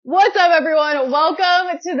What's up, everyone?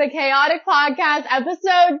 Welcome to the chAOtic Podcast,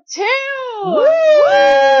 episode 2! Woo!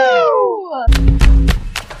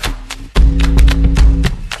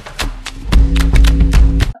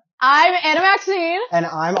 I'm Anna Maxine. And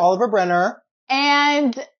I'm Oliver Brenner.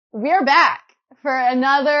 And we're back for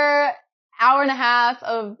another hour and a half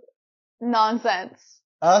of nonsense.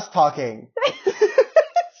 Us talking.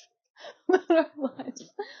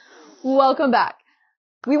 Welcome back.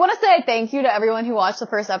 We want to say thank you to everyone who watched the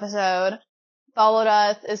first episode, followed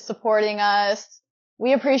us, is supporting us.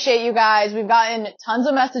 We appreciate you guys. We've gotten tons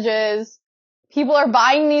of messages. People are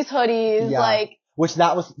buying these hoodies. Yeah. Which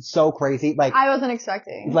that was so crazy. Like, I wasn't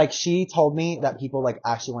expecting. Like, she told me that people, like,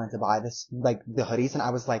 actually wanted to buy this, like, the hoodies, and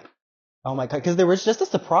I was like, oh my god, cause there was just a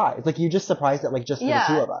surprise. Like, you just surprised it, like, just for the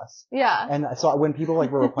two of us. Yeah. And so when people,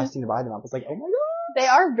 like, were requesting to buy them, I was like, oh my god. They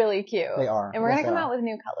are really cute. They are. And we're gonna come out with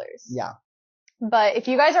new colors. Yeah. But if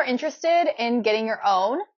you guys are interested in getting your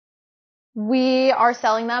own, we are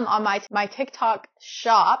selling them on my TikTok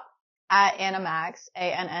shop at Annamax,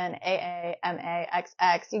 ANNAAMAXX.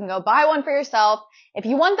 You can go buy one for yourself. If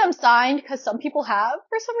you want them signed, because some people have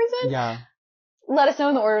for some reason, Yeah. let us know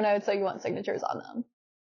in the order notes so you want signatures on them.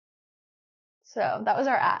 So that was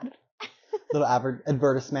our ad. Little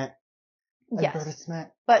advertisement. Yes. Advertisement.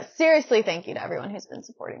 But seriously, thank you to everyone who's been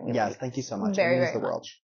supporting me. Yes, thank you so much. Very, it means very the world.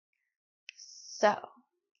 much. So,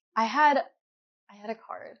 I had a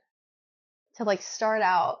card to like start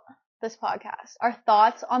out this podcast. Our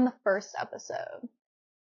thoughts on the first episode.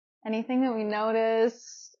 Anything that we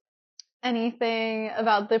noticed? Anything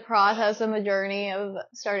about the process and the journey of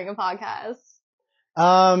starting a podcast?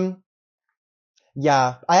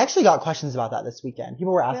 Yeah, I actually got questions about that this weekend.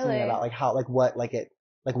 People were asking me Really? about like how, like what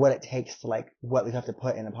it takes to like what we have to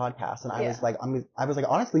put in a podcast. And I was like,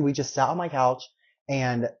 honestly, we just sat on my couch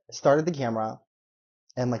and started the camera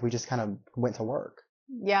and like we just kind of went to work.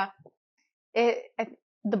 Yeah.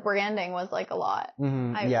 The branding was like a lot.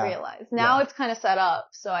 Mm-hmm, I realized. Now it's kind of set up,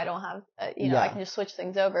 so I don't have, I can just switch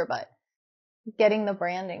things over, but getting the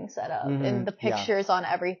branding set up and the pictures on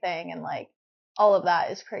everything and like all of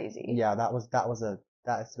that is crazy. Yeah,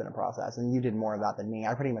 that's been a process, and you did more of that than me.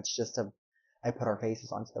 I pretty much I put our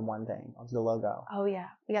faces onto the one thing, onto the logo. Oh yeah,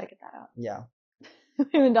 we gotta get that out. Yeah. We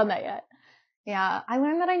haven't done that yet. Yeah, I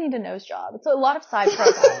learned that I need a nose job. It's a lot of side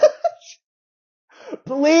profile.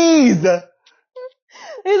 Please!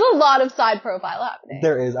 There's a lot of side profile happening.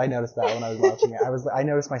 There is. I noticed that when I was watching it. I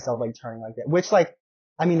noticed myself like turning like that, which like,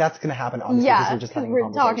 I mean, that's gonna happen obviously because we're just having a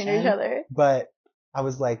conversation. Talking to each other. But I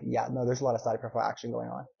was like, yeah, no, there's a lot of side profile action going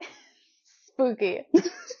on. Spooky.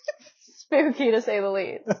 Spooky to say the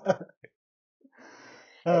least.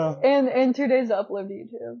 And 2 days to upload to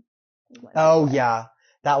YouTube. Oh yeah.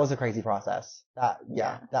 That was a crazy process. That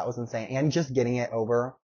was insane. And just getting it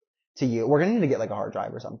over to you. We're gonna need to get like a hard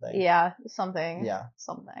drive or something. Yeah, something. Yeah.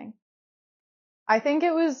 Something. I think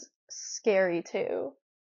it was scary too.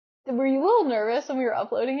 Were you a little nervous when we were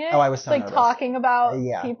uploading it? Oh, I was so nervous. Like talking about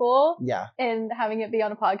people? Yeah. And having it be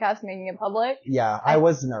on a podcast, making it public? Yeah, I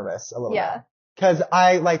was nervous a little bit. Cause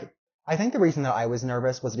I think the reason that I was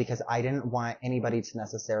nervous was because I didn't want anybody to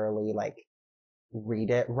necessarily like read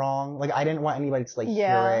it wrong. Like I didn't want anybody to like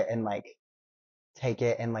hear it and like take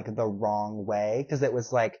it in like the wrong way. Cause it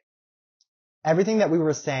was like everything that we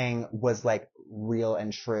were saying was like real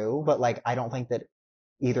and true, but like I don't think that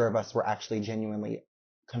either of us were actually genuinely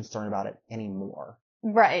concerned about it anymore.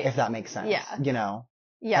 Right. If that makes sense. Yeah. You know?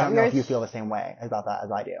 Yeah. I don't know if you feel the same way about that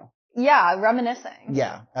as I do. Yeah, reminiscing.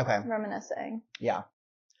 Yeah, okay. Reminiscing. Yeah.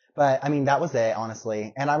 But, I mean, that was it,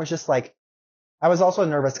 honestly. And I was just like, I was also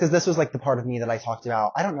nervous because this was like the part of me that I talked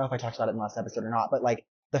about. I don't know if I talked about it in the last episode or not, but like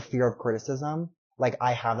the fear of criticism. Like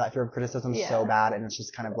I have that fear of criticism so bad, and it's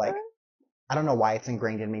just kind of like, I don't know why it's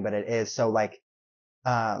ingrained in me, but it is. So like,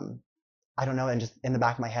 I don't know. And just in the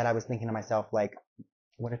back of my head, I was thinking to myself, like,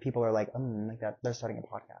 what if people are like that they're starting a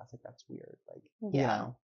podcast? Like that's weird. Like, you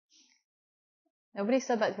know. Nobody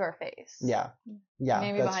said that to our face. Yeah. Yeah.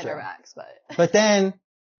 Maybe behind our backs, but.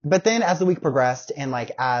 But then as the week progressed and like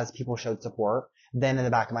as people showed support, then in the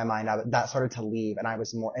back of my mind, that started to leave, and I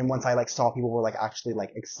was more, and once I like saw people were like actually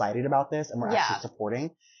like excited about this and were actually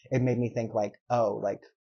supporting, it made me think like, oh, like,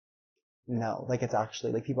 no, like it's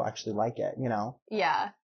actually, like people actually like it, you know? Yeah.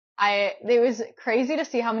 It was crazy to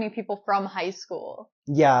see how many people from high school.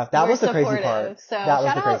 Yeah, that was the crazy part. So that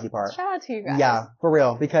was the crazy part. Shout out to you guys. Yeah, for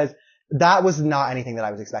real, because that was not anything that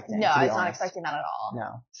I was expecting. No, I was not expecting that at all.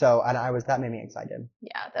 No. So, and that made me excited.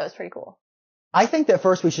 Yeah, that was pretty cool. I think that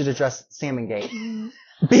first we should address salmongate.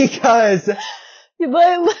 Because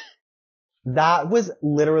that was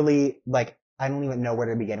literally, like, I don't even know where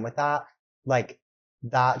to begin with that. Like,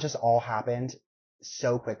 that just all happened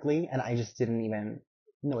so quickly, and I just didn't even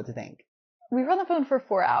know what to think. We were on the phone for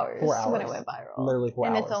 4 hours, 4 hours. when it went viral. Literally 4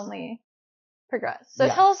 hours. And it's only progressed. So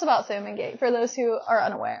tell us about salmongate for those who are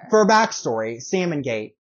unaware. For a backstory,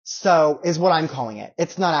 salmongate, so is what I'm calling it.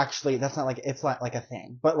 It's not actually, it's not like a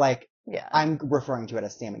thing, but like, yeah, I'm referring to it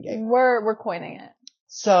as salmongate. We're coining it.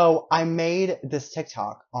 So I made this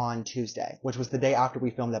TikTok on Tuesday, which was the day after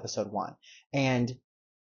we filmed episode 1. And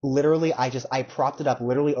literally, I propped it up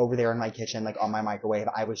literally over there in my kitchen, like on my microwave.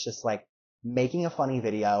 I was just like making a funny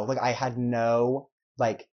video. Like I had no,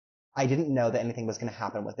 like, I didn't know that anything was going to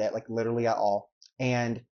happen with it, like literally at all.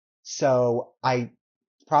 And so I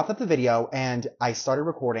propped up the video and I started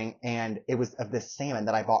recording, and it was of this salmon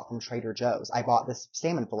that I bought from Trader Joe's. I bought this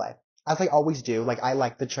salmon fillet, as I always do. Like I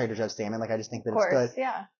like the Trader Joe's salmon. Like I just think that it's good.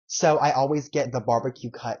 Yeah. So I always get the barbecue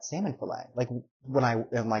cut salmon fillet, like when I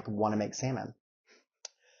like want to make salmon.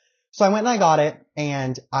 So I went and I got it,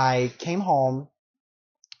 and I came home.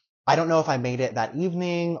 I don't know if I made it that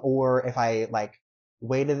evening or if I like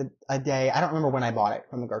waited a day. I don't remember when I bought it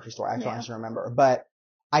from the grocery store. I actually don't remember, but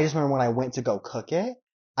I just remember when I went to go cook it,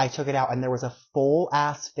 I took it out and there was a full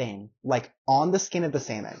ass fin, like on the skin of the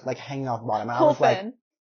salmon, like hanging off the bottom. And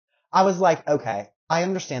I was like, okay, I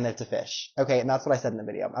understand that it's a fish. Okay. And that's what I said in the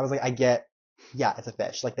video. I was like, yeah, it's a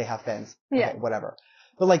fish. Like they have fins. Okay, whatever.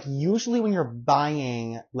 But like usually when you're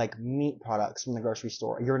buying like meat products from the grocery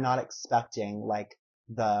store, you're not expecting like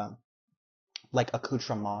the like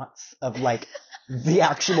accoutrements of like the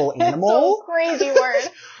actual animal. So crazy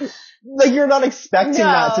word. Like you're not expecting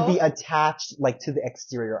that to be attached like to the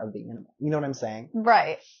exterior of the animal. You know what I'm saying?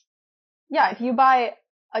 Right. Yeah, if you buy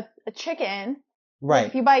a chicken, right? Like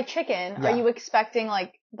if you buy chicken, are you expecting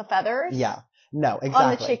like the feathers? Yeah. No, exactly.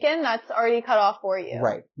 On the chicken, that's already cut off for you.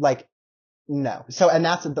 Right. Like no. So, and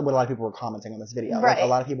that's what a lot of people were commenting on this video. Right. Like a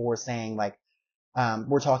lot of people were saying like,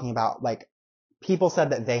 we're talking about like, people said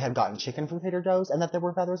that they had gotten chicken from Trader Joe's and that there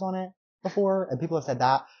were feathers on it before, and people have said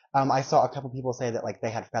that. I saw a couple people say that like they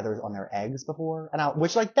had feathers on their eggs before, and I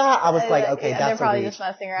was like, okay, that's they're probably a reach. Just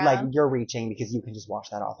messing around. Like you're reaching because you can just wash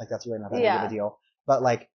that off. Like that's really not that big of a deal. But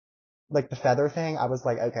like the feather thing, I was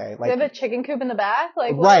like, okay, like. Do you have a chicken coop in the back?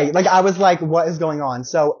 Like what? Right. Like I was like, what is going on?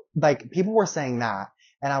 So like people were saying that,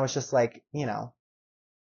 and I was just like, you know,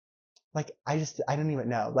 like I didn't even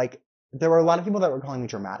know. Like there were a lot of people that were calling me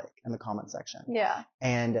dramatic in the comment section. Yeah.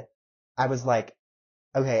 And I was like,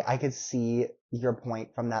 okay, I could see your point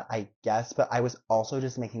from that, I guess, but I was also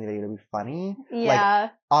just making the video to be funny. Yeah.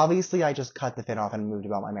 Like, obviously I just cut the fin off and moved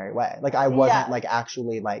about my merry way. Like I wasn't like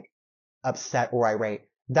actually like upset or irate.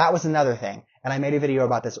 That was another thing. And I made a video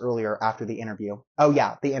about this earlier after the interview. Oh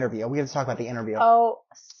yeah, the interview. We have to talk about the interview. Oh,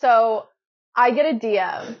 so I get a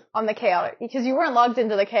DM on the chAOtic because you weren't logged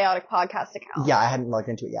into the chAOtic podcast account. Yeah, I hadn't logged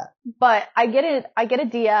into it yet. But I get a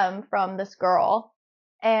DM from this girl,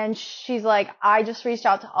 and she's like, I just reached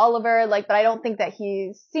out to Oliver, like, but I don't think that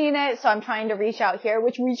he's seen it, so I'm trying to reach out here,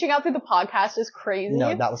 which reaching out through the podcast is crazy.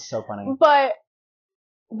 No, that was so funny. But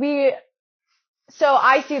so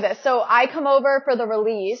I see this. So I come over for the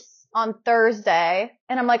release on Thursday,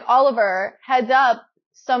 and I'm like, Oliver, heads up,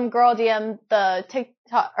 some girl DM the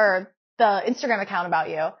TikTok or the Instagram account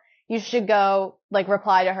about you. You should go like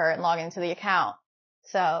reply to her and log into the account.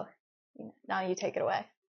 So now you take it away.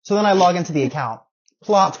 So then I log into the account.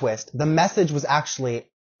 Plot twist. The message was actually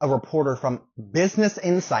a reporter from Business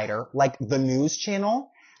Insider, like the news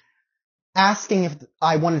channel, asking if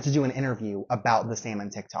I wanted to do an interview about the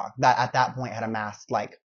salmon TikTok that at that point had amassed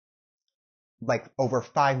like over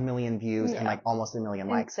 5 million views and like almost 1 million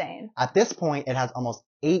likes. Insane. At this point, it has almost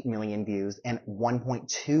 8 million views and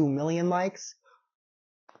 1.2 million likes,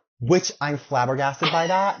 which I'm flabbergasted by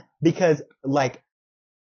that because like,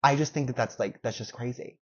 I just think that that's just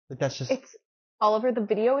crazy. Like that's just. Oliver, the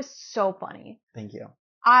video is so funny. Thank you.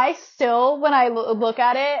 I still, when I look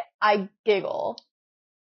at it, I giggle.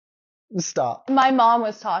 Stop. My mom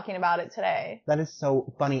was talking about it today. That is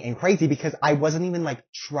so funny and crazy because I wasn't even like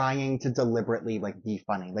trying to deliberately like be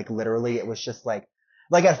funny. Like literally it was just like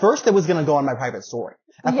at first it was going to go on my private story.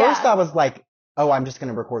 At first I was like, oh, I'm just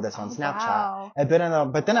going to record this on Snapchat. Wow. And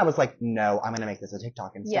then, but then I was like, no, I'm going to make this a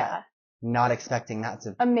TikTok instead. Yeah. Not expecting that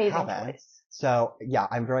to Amazing happen. choice. So yeah,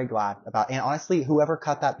 I'm very glad and honestly, whoever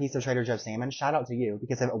cut that piece of Trader Joe's salmon, shout out to you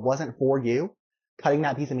because if it wasn't for you cutting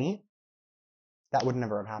that piece of meat, that would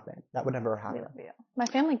never have happened. That would never have happened. My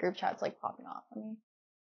family group chat's like popping off. Let me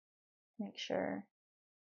make sure.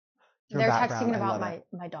 Your They're texting about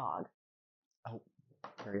my dog. Oh,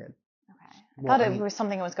 period. Okay. I thought it was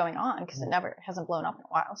something that was going on because it hasn't blown up in a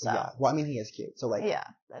while. So yeah. Well, I mean, he is cute. So like. Yeah.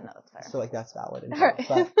 No, that's fair. So like that's valid.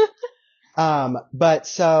 Right. But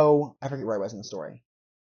so I forget where I was in the story.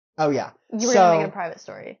 Oh yeah. You were gonna make it a private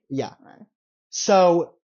story. Yeah.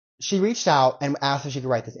 So she reached out and asked if she could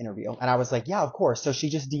write this interview. And I was like, yeah, of course. So she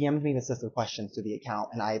just DM'd me this list of questions through the account.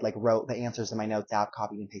 And I like wrote the answers in my notes app,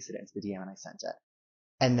 copied and pasted it into the DM and I sent it.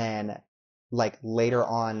 And then like later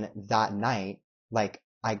on that night, like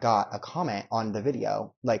I got a comment on the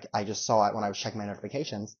video. Like I just saw it when I was checking my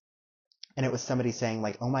notifications. And it was somebody saying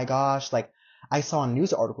like, oh my gosh, like I saw a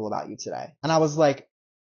news article about you today. And I was like,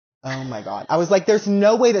 oh my God. I was like, there's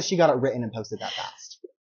no way that she got it written and posted that fast.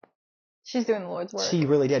 She's doing the Lord's work. She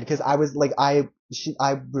really did. Cause I was like,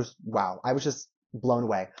 wow. I was just blown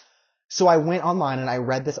away. So I went online and I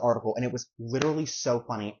read this article and it was literally so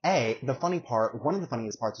funny. The funny part, one of the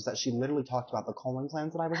funniest parts was that she literally talked about the colon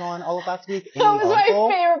cleanse that I was on all of last week. That was my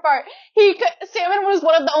favorite part. Salmon was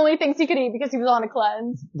one of the only things he could eat because he was on a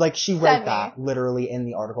cleanse. Like she wrote that literally in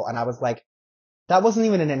the article and I was like, that wasn't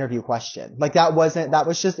even an interview question. Like that was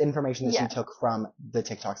just information that she took from the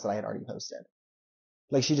TikToks that I had already posted.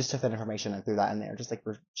 Like she just took that information and threw that in there just like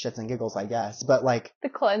for shits and giggles, I guess. But like the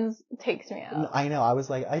cleanse takes me out. I know. I was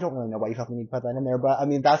like, I don't really know why you felt the need to put that in there, but I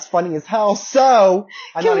mean that's funny as hell. So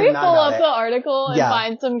can we pull up the article and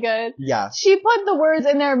find some good? Yeah. She put the words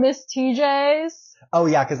in there, Miss TJ's. Oh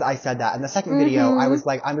yeah, because I said that in the second video. I was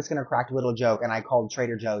like, I'm just gonna crack a little joke, and I called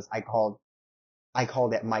Trader Joe's. I called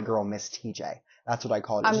it my girl Miss TJ. That's what I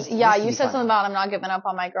called it. You said something about I'm not giving up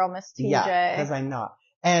on my girl Miss TJ. Yeah, because I'm not.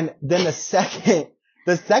 And then the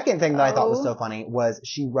second thing that I thought was so funny was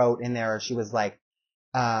she wrote in there, she was like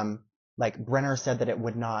Brenner said that it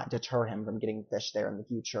would not deter him from getting fish there in the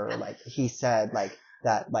future. Like he said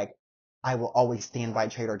that I will always stand by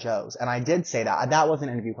Trader Joe's. And I did say that. That was an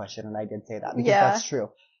interview question and I did say that because that's true.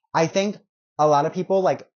 I think a lot of people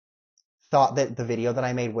like thought that the video that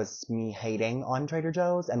I made was me hating on Trader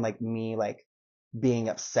Joe's and like me like being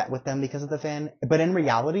upset with them because of the fin. But in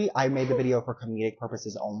reality, I made the video for comedic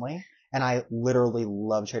purposes only. And I literally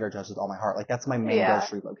love Trader Joe's with all my heart. Like that's my main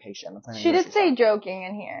grocery location. She did say joking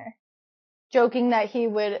in here. Joking that he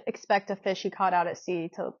would expect a fish he caught out at sea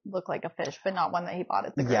to look like a fish, but not one that he bought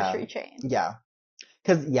at the grocery chain. Yeah.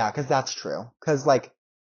 Cause that's true. Cause like.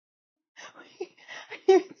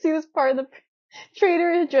 You see this part of the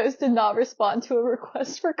Trader Joe's did not respond to a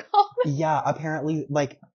request for comment. Yeah, apparently,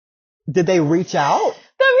 like, did they reach out?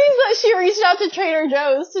 That means that she reached out to Trader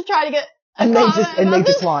Joe's to try to get they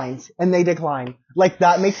declined. Like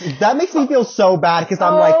that makes me feel so bad because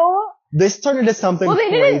I'm like, this turned into something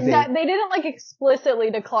crazy. They didn't like explicitly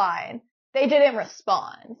decline. They didn't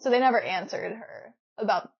respond. So they never answered her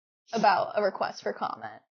about a request for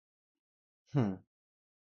comment.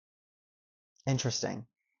 Interesting.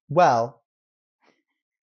 Well,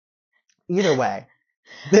 either way,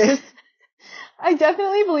 this. I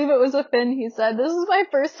definitely believe it was a fin, he said. This is my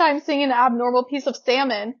first time seeing an abnormal piece of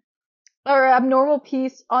salmon. Or abnormal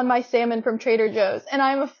piece on my salmon from Trader Joe's. And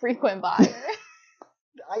I'm a frequent buyer.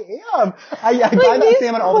 I am. I buy that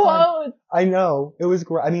salmon all the time. I know. It was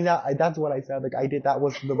great. I mean, that's what I said. Like, I did. That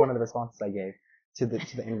was one of the responses I gave to the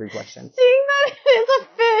interview question. Seeing that it's a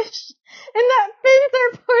fish, and that fins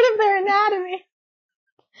are part of their anatomy.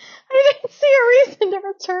 I didn't see a reason to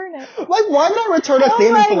return it. Like, why would I return a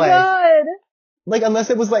salmon fillet? Oh my god. Like, unless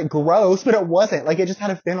it was, like, gross, but it wasn't. Like, it just had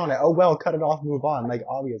a fin on it. Oh, well, cut it off, move on. Like,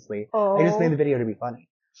 obviously. I just made the video to be funny.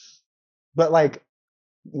 But, like,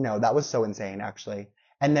 no, that was so insane, actually.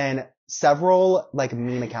 And then several, like,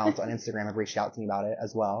 meme accounts on Instagram have reached out to me about it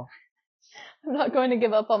as well. I'm not going to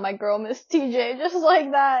give up on my girl, Miss TJ, just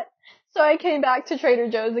like that. So I came back to Trader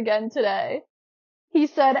Joe's again today. He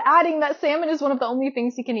said, adding that salmon is one of the only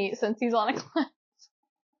things he can eat since he's on a cleanse.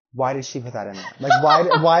 Why did she put that in there? Like,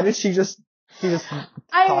 why did she just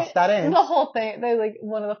toss that in? The whole thing, they're like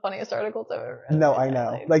one of the funniest articles I've ever read. No, I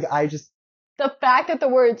know. Like, the fact that the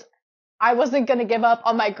words, I wasn't gonna give up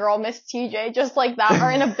on my girl, Miss TJ, just like that,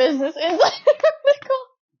 are in a Business Insider article.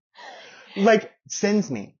 Like,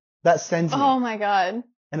 sends me. That sends me. Oh my god.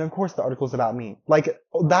 And of course the article's about me. Like,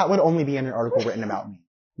 that would only be in an article written about me.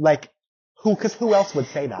 Like, who else would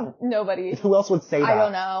say that? Nobody. Who else would say that? I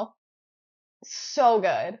don't know. So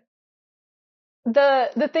good.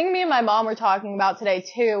 The thing me and my mom were talking about today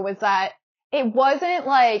too was that it wasn't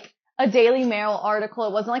like a Daily Mail article.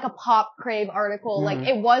 It wasn't like a Pop Crave article. Mm-hmm. Like,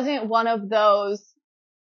 it wasn't one of those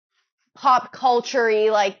pop culture-y,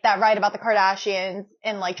 like, that write about the Kardashians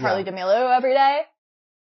and, like, Charli D'Amelio every day.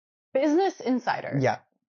 Business Insider. Yeah.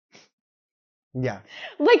 Yeah.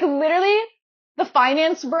 Like, literally, the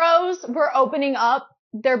finance bros were opening up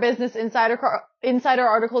their Business Insider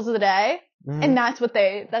articles of the day, and that's what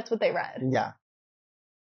they read. Yeah.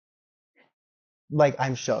 Like,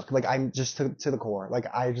 I'm shook. Like, I'm just to the core. Like,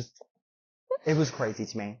 it was crazy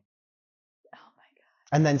to me. Oh my god.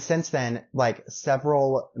 And then since then, like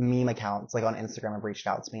several meme accounts, like on Instagram, have reached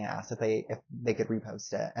out to me and asked if they could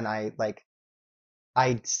repost it. And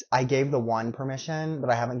I gave the one permission, but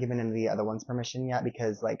I haven't given any of the other ones permission yet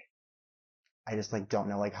because like I just like don't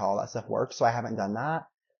know like how all that stuff works, so I haven't done that.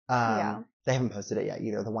 Yeah. They haven't posted it yet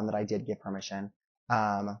either. The one that I did give permission.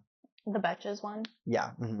 The Betches one.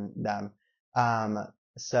 Yeah, them.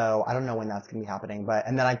 So I don't know when that's gonna be happening, but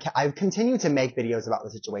and then I've continued to make videos about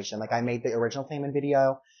the situation. Like I made the original Feynman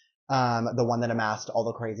video, the one that amassed all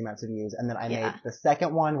the crazy amounts of views, and then I made the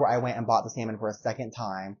second one where I went and bought the salmon for a second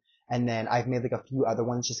time, and then I've made like a few other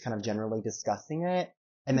ones just kind of generally discussing it.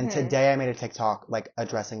 And then today I made a TikTok like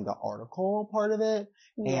addressing the article part of it,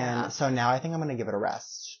 and so now I think I'm gonna give it a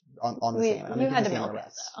rest on the salmon. You had to milk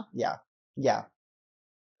it though. Yeah.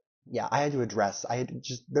 I had to address.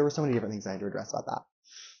 There were so many different things I had to address about that.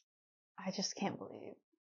 I just can't believe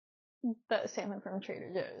that salmon from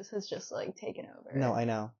Trader Joe's has just like taken over. No, I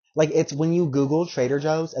know. Like it's when you Google Trader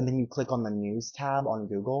Joe's and then you click on the news tab on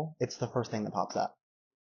Google, it's the first thing that pops up.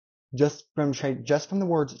 Just from the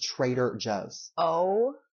words Trader Joe's.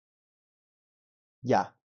 Oh. Yeah.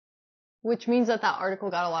 Which means that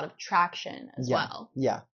article got a lot of traction as well.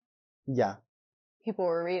 Yeah. People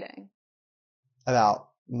were reading about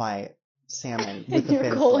my salmon with the your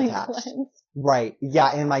fins colon attached. cleanse. Right.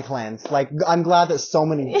 Yeah, in my cleanse. Like, I'm glad that so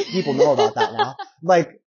many people know about that now.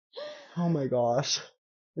 Like, oh my gosh.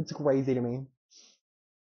 It's crazy to me.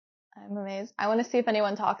 I'm amazed. I want to see if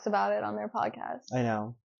anyone talks about it on their podcast. I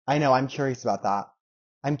know. I'm curious about that.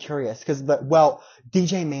 I'm curious because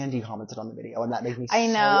DJ Mandy commented on the video and that made me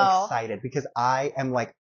so excited because I am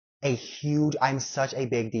like I'm such a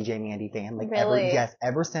big DJ Mandy fan. Like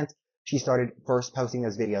ever since she started first posting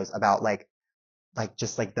those videos about like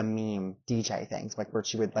just like the meme DJ things, like where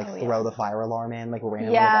she would like throw the fire alarm in like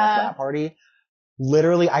randomly at a frat party.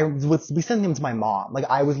 Literally, we sent them to my mom. Like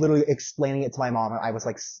I was literally explaining it to my mom and I was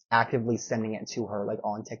like actively sending it to her like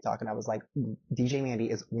on TikTok and I was like, DJ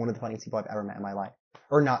Mandy is one of the funniest people I've ever met in my life.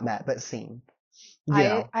 Or not met, but seen.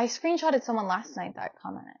 I screenshotted someone last night that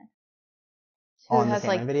commented. On the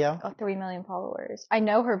salmon video? 3 million followers. I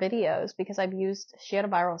know her videos because she had a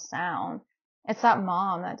viral sound. It's that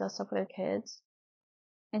mom that does stuff with her kids.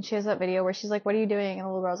 And she has that video where she's like, what are you doing? And the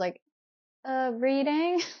little girl's like,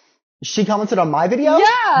 reading. She commented on my video?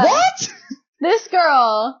 Yeah. What? This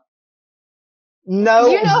girl. No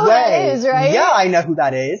way. You know who that is, right? Yeah, I know who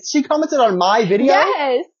that is. She commented on my video?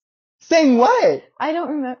 Yes. Saying what? I don't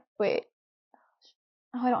remember. Wait.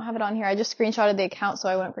 Oh, I don't have it on here. I just screenshotted the account so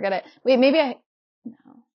I wouldn't forget it. Wait, maybe no.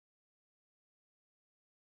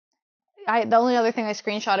 The only other thing I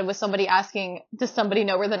screenshotted was somebody asking, does somebody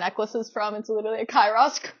know where the necklace is from? It's literally a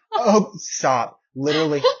Kairos cross. Oh, stop.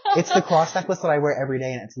 Literally. It's the cross necklace that I wear every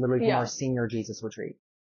day and it's literally from our senior Jesus retreat.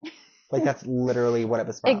 Like that's literally what it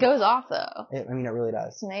was from. It goes off though. It really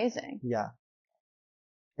does. It's amazing. Yeah.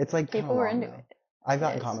 It's like people were into it. I've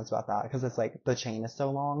gotten comments about that because it's like the chain is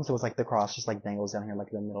so long, so it's like the cross just like dangles down here like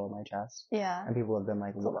in the middle of my chest. Yeah. And people have been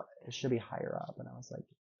like, well, it should be higher up, and I was like,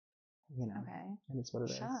 okay, and it's what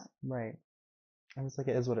it is, right? I was like,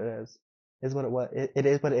 it is what it is. Is what it was. It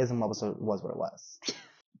is what it is, and what was what it was.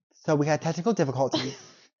 So we had technical difficulties.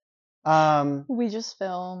 We just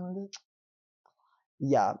filmed.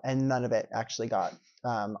 Yeah, and none of it actually got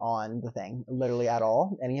on the thing, literally at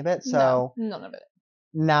all, any of it. So no, none of it.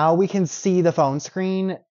 Now we can see the phone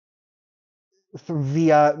screen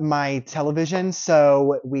via my television,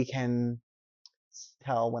 so we can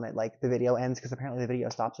tell when the video ends, because apparently the video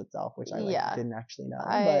stops itself, which I didn't actually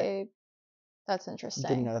know. That's interesting.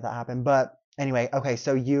 Didn't know that happened. But anyway, okay,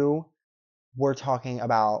 so you were talking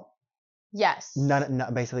about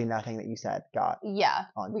basically nothing that you said got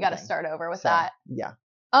on. We got to start over with that. Yeah.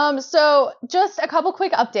 So just a couple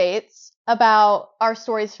quick updates about our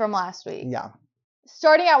stories from last week. Yeah.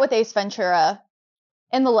 Starting out with Ace Ventura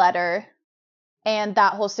in the letter and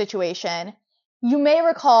that whole situation, you may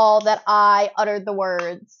recall that I uttered the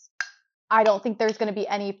words, I don't think there's going to be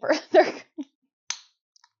any further.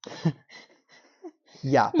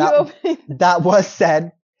 Yeah, that was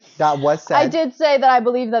said. That was said. I did say that I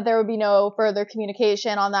believe that there would be no further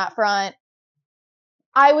communication on that front.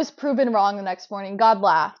 I was proven wrong the next morning. God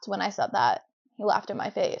laughed when I said that. He laughed in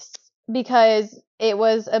my face because it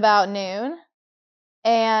was about noon.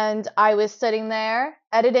 And I was sitting there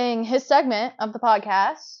editing his segment of the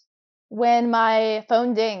podcast when my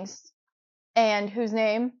phone dings. And whose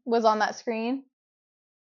name was on that screen?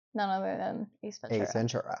 None other than Ace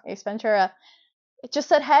Ventura. Ace Ventura. It just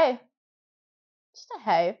said, hey. Just a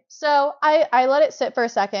hey. So I let it sit for a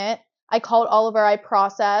second. I called Oliver. I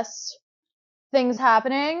processed things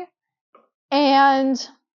happening. And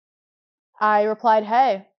I replied,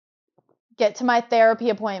 hey, get to my therapy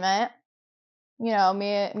appointment. You know, me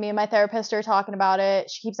and my therapist are talking about it.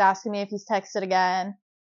 She keeps asking me if he's texted again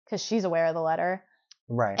because she's aware of the letter.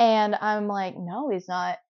 Right. And I'm like, no, he's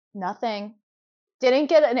not. Nothing. Didn't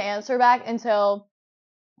get an answer back until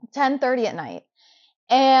 10:30 at night.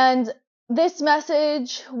 And this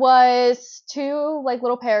message was 2 like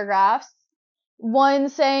little paragraphs. One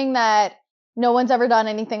saying that no one's ever done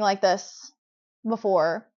anything like this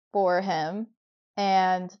before for him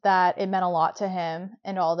and that it meant a lot to him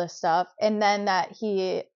and all this stuff. And then that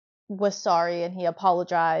he was sorry and he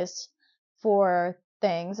apologized for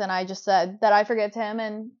things. And I just said that I forgive him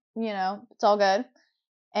and, you know, it's all good.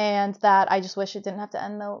 And that I just wish it didn't have to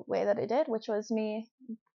end the way that it did, which was me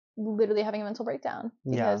literally having a mental breakdown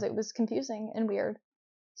because it was confusing and weird.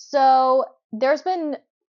 So there's been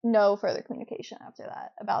no further communication after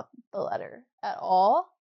that about the letter at all.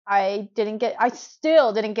 I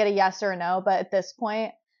still didn't get a yes or a no, but at this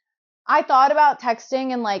point, I thought about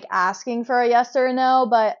texting and like asking for a yes or a no,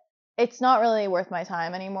 but it's not really worth my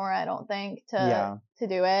time anymore, I don't think, to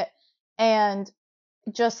do it. And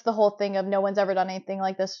just the whole thing of no one's ever done anything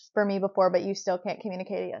like this for me before, but you still can't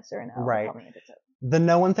communicate a yes or a no. Right. The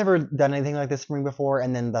no one's ever done anything like this for me before,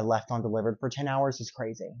 and then the left undelivered for 10 hours is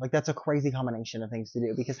crazy. Like, that's a crazy combination of things to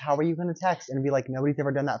do, because how are you going to text and be like, nobody's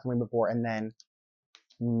ever done that for me before, and then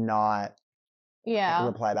not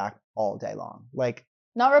reply back all day long? Like,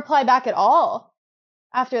 not reply back at all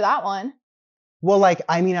after that one. Well, like,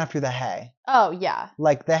 I mean after the hey. Oh, yeah.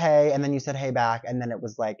 Like, the hey, and then you said hey back, and then it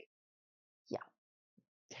was like,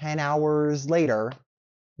 10 hours later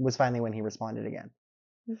was finally when he responded again.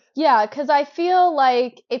 Yeah, because I feel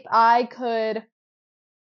like if I could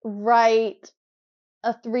write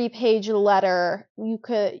a 3-page letter, you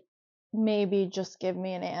could maybe just give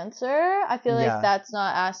me an answer. I feel like that's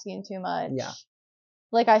not asking too much. Yeah.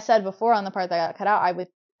 Like I said before on the part that got cut out,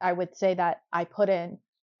 I would say that I put in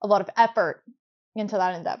a lot of effort into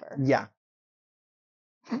that endeavor. Yeah.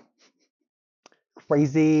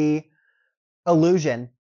 Crazy illusion.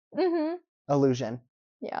 Mm-hmm. Illusion.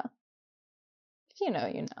 Yeah. If you know,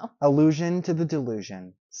 you know. Allusion to the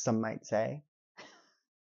delusion, some might say.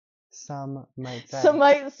 Some might say. Some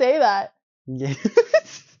might say that. Yeah.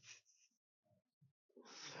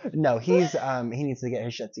 No, he needs to get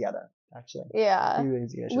his shit together, actually. Yeah.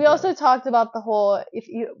 We also talked about the whole,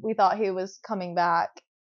 we thought he was coming back,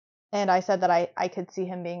 and I said that I could see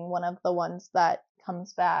him being one of the ones that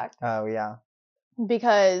comes back. Oh, yeah.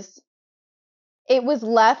 Because it was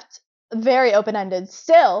left very open-ended.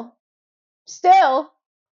 Still,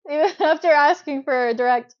 even after asking for a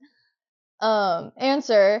direct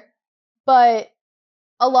answer, but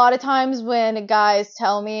a lot of times when guys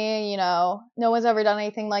tell me, you know, no one's ever done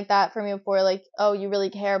anything like that for me before, like, oh, you really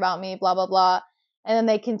care about me, blah, blah, blah, and then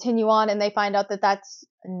they continue on and they find out that that's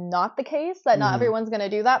not the case, that not everyone's going to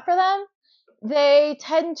do that for them, they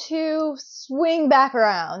tend to swing back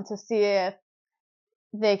around to see if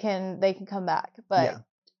they can come back. But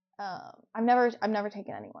I've never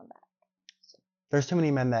taken anyone back. There's too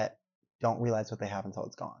many men that don't realize what they have until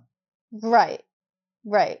it's gone. Right.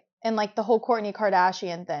 And like the whole Kourtney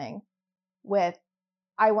Kardashian thing with,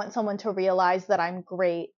 I want someone to realize that I'm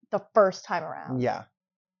great the first time around. Yeah.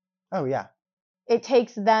 Oh, yeah. It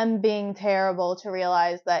takes them being terrible to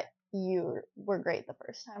realize that you were great the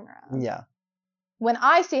first time around. Yeah. When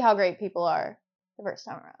I see how great people are the first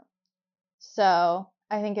time around. So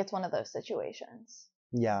I think it's one of those situations.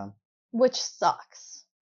 Yeah. Which sucks.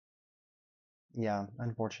 Yeah,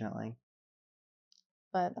 unfortunately.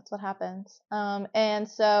 But that's what happens. And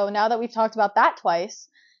so now that we've talked about that twice,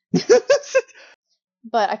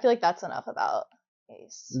 but I feel like that's enough about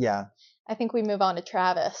Ace. Yeah. I think we move on to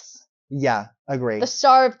Travis. Yeah, agree. The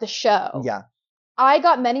star of the show. Yeah. I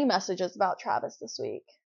got many messages about Travis this week.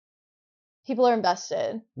 People are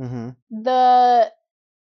invested. Mm-hmm. The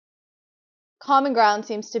common ground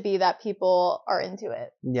seems to be that people are into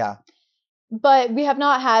it. Yeah. But we have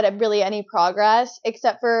not had really any progress,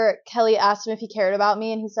 except for Kelly asked him if he cared about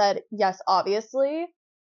me, and he said, yes, obviously.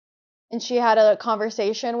 And she had a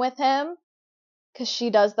conversation with him, because she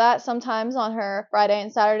does that sometimes on her Friday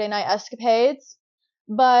and Saturday night escapades.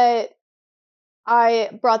 But I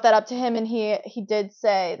brought that up to him, and he did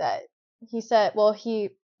say that, he said, well, he,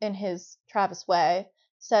 in his Travis way,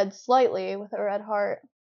 said slightly with a red heart.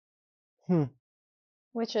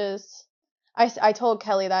 Which is... I told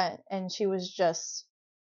Kelly that, and she was just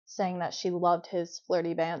saying that she loved his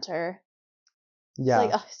flirty banter. Yeah.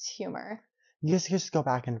 It's like, it's humor. You just go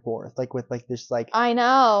back and forth, like with like this, like. I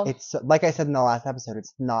know. It's like I said in the last episode,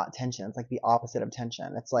 it's not tension. It's like the opposite of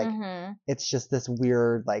tension. It's like, it's just this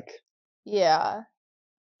weird, like. Yeah.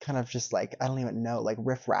 kind of just like, I don't even know, like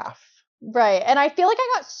riffraff. Right. And I feel like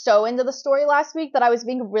I got so into the story last week that I was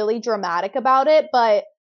being really dramatic about it, but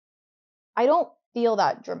I don't feel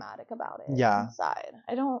that dramatic about it Yeah. inside.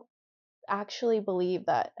 I don't actually believe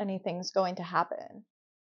that anything's going to happen.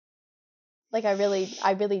 Like I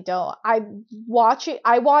really don't. I watched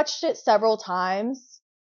it several times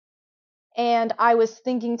and I was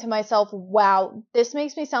thinking to myself, wow, this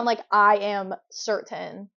makes me sound like I am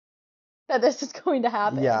certain that this is going to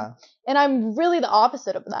happen. Yeah. And I'm really the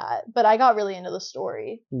opposite of that, but I got really into the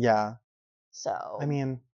story. Yeah. So I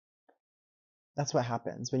mean, that's what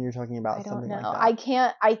happens when you're talking about I don't something know. like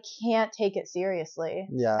that. I can't take it seriously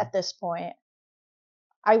Yeah. at this point.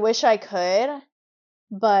 I wish I could,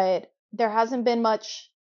 but there hasn't been a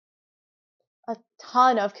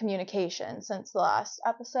ton of communication since the last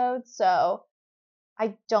episode, so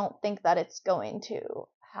I don't think that it's going to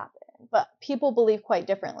happen. But people believe quite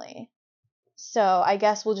differently. So I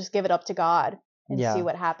guess we'll just give it up to God and see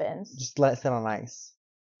what happens. Just let it sit on ice.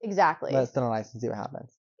 Exactly. Let it sit on ice and see what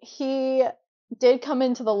happens. He did come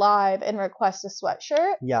into the live and request a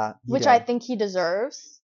sweatshirt. Yeah. Which did. I think he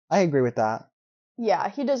deserves. I agree with that. Yeah,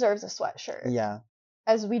 he deserves a sweatshirt. Yeah.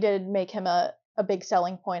 As we did make him a big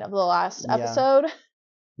selling point of the last episode.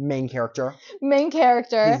 Main character. Main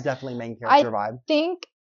character. He's definitely main character vibe. I think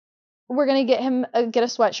we're gonna get a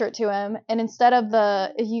sweatshirt to him, and instead of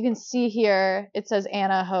you can see here, it says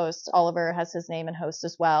Anna host. Oliver has his name and host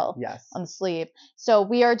as well. Yes. On the sleeve. So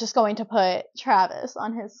we are just going to put Travis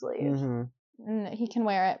on his sleeve. Mm-hmm. And he can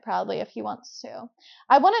wear it proudly if he wants to.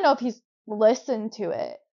 I want to know if he's listened to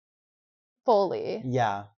it fully.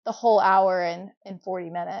 Yeah. The whole hour and 40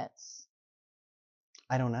 minutes.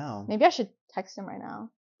 I don't know. Maybe I should text him right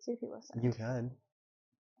now. See if he listens. You could.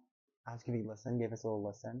 Ask if he listened. Give us a little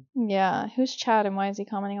listen. Yeah. Who's Chad and why is he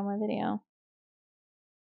commenting on my video?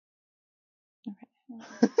 Okay.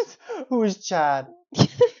 Who's Chad?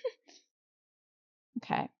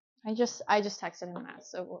 Okay. I just texted him that,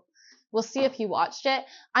 so we'll see if he watched it.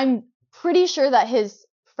 I'm pretty sure that his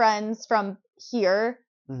friends from here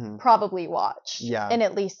probably watched. Yeah. And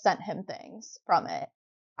at least sent him things from it.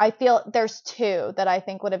 I feel there's two that I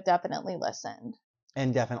think would have definitely listened.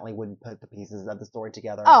 And definitely wouldn't put the pieces of the story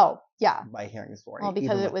together. Oh, yeah. By hearing the story. Well,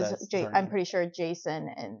 because it was, I'm pretty sure Jason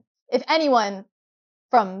and, if anyone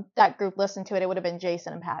from that group listened to it, it would have been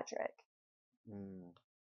Jason and Patrick.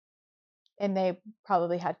 And they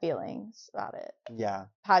probably had feelings about it. Yeah.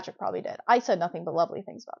 Patrick probably did. I said nothing but lovely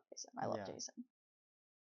things about Jason. I love Jason.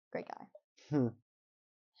 Great guy.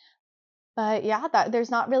 But yeah, there's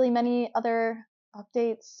not really many other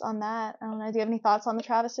updates on that. I don't know. Do you have any thoughts on the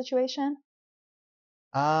Travis situation?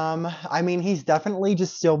 I mean, he's definitely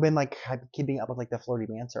just still been like keeping up with like the flirty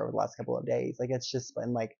banter over the last couple of days. Like it's just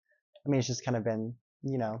been like, I mean, it's just kind of been,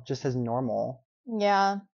 just his normal.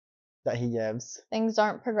 Yeah. That he gives. Things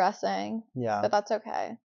aren't progressing. Yeah. But that's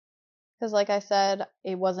okay. Because like I said,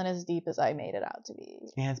 it wasn't as deep as I made it out to be.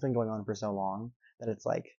 And it's been going on for so long that it's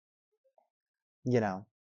like, I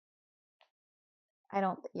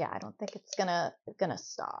don't think it's gonna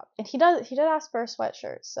stop. And he did ask for a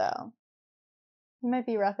sweatshirt, so he might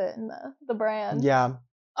be repping the brand. Yeah.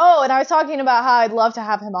 Oh, and I was talking about how I'd love to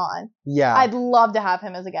have him on. Yeah. I'd love to have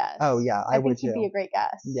him as a guest. Oh yeah, I would too. He'd be a great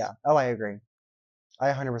guest. Yeah. Oh, I agree.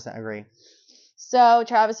 I 100% agree. So,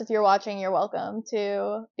 Travis, if you're watching, you're welcome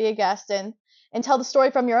to be a guest and tell the story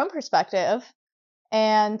from your own perspective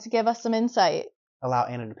and to give us some insight. Allow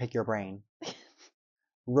Anna to pick your brain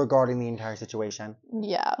regarding the entire situation.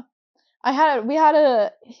 Yeah.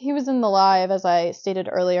 He was in the live, as I stated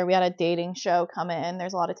earlier. We had a dating show come in.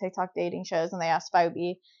 There's a lot of TikTok dating shows, and they asked if I would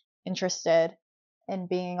be interested in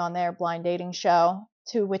being on their blind dating show,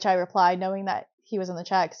 to which I replied, knowing that he was in the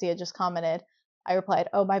chat because he had just commented. I replied,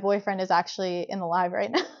 "Oh, my boyfriend is actually in the live right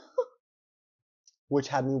now." Which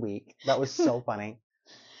had me weak. That was so funny.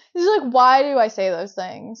 He's like, why do I say those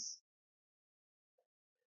things?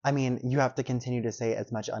 I mean, you have to continue to say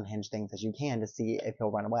as much unhinged things as you can to see if he'll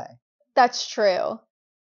run away. That's true.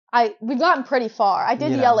 We've gotten pretty far. I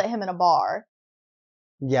did yell at him in a bar.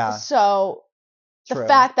 Yeah. So the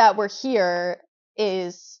fact that we're here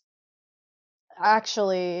is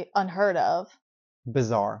actually unheard of.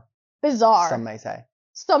 Bizarre. Some may say.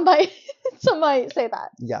 Some might say that.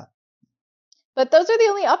 Yeah. But those are the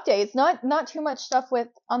only updates. Not too much stuff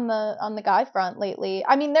on the guy front lately.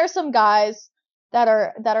 I mean, there's some guys that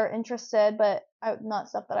are interested, but not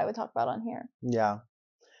stuff that I would talk about on here. Yeah.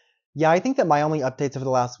 Yeah, I think that my only updates over the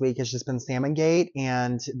last week has just been salmongate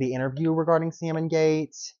and the interview regarding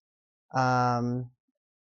salmongate. And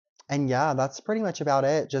yeah, that's pretty much about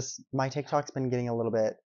it. Just my TikTok's been getting a little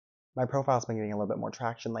bit My profile's been getting a little bit more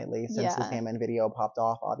traction lately since the salmon video popped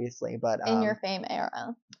off, obviously. But in your fame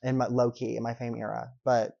era. In my low key, in my fame era.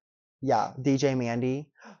 But yeah, DJ Mandy.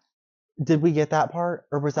 Did we get that part,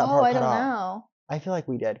 or was that part cut I don't out? know. I feel like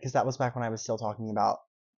we did, because that was back when I was still talking about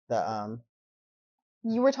the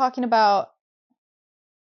You were talking about.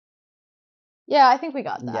 Yeah, I think we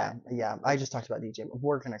got that. Yeah. I just talked about DJ.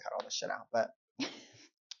 We're gonna cut all this shit out, but.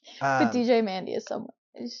 But DJ Mandy is somewhere.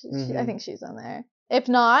 I think she's in there. If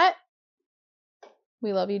not,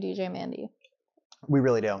 we love you, DJ Mandy. We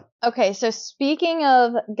really do. Okay, so speaking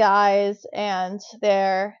of guys and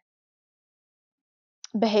their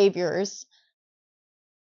behaviors,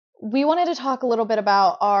 we wanted to talk a little bit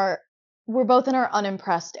about we're both in our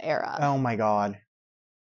unimpressed era. Oh my god.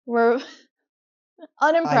 We're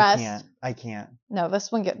unimpressed. I can't. No,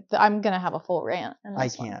 this one I'm gonna have a full rant. I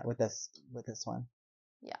can't with this one.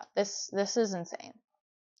 Yeah, this is insane.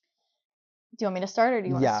 Do you want me to start, or do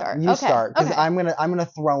you want to start? You start, because I'm gonna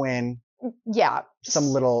throw in some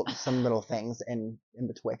little things in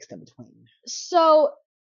betwixt, in between. So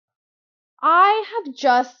I have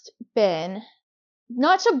just been,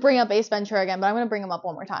 not to bring up Ace Ventura again, but I'm gonna bring him up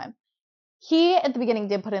one more time. He at the beginning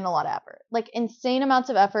did put in a lot of effort, like insane amounts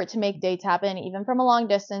of effort to make dates happen, even from a long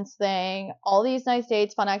distance thing, all these nice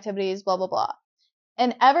dates, fun activities, blah blah blah.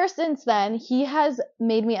 And ever since then, he has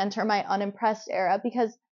made me enter my unimpressed era,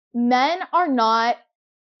 because men are not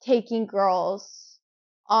taking girls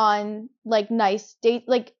on like nice dates.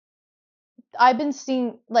 Like, I've been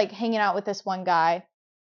seeing, like, hanging out with this one guy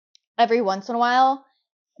every once in a while,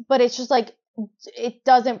 but it's just like, it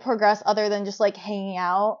doesn't progress other than just like hanging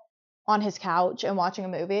out on his couch and watching a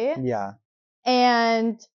movie. Yeah.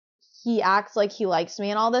 And he acts like he likes me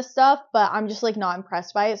and all this stuff, but I'm just like not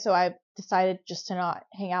impressed by it, so I've decided just to not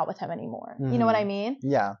hang out with him anymore. You know what I mean?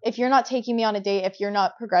 Yeah. If you're not taking me on a date, if you're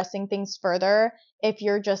not progressing things further, if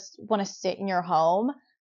you're just want to sit in your home.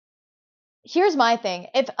 Here's my thing.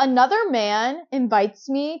 If another man invites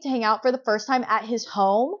me to hang out for the first time at his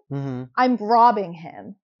home, I'm robbing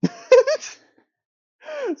him.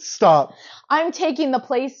 Stop. I'm taking the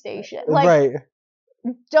PlayStation. Like, right.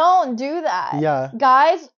 Don't do that. Yeah.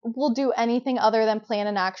 Guys will do anything other than plan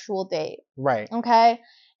an actual date. Right. Okay?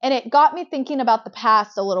 And it got me thinking about the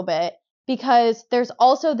past a little bit, because there's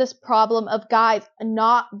also this problem of guys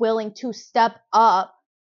not willing to step up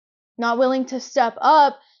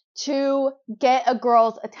to get a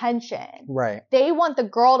girl's attention. Right. They want the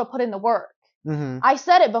girl to put in the work. I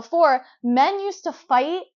said it before, men used to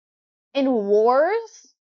fight in wars,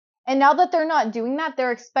 and now that they're not doing that,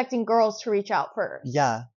 they're expecting girls to reach out first.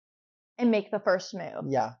 Yeah. And make the first move.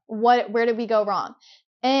 Yeah. Where did we go wrong?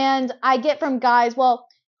 And I get from guys, well,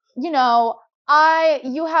 you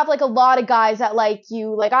have like a lot of guys that like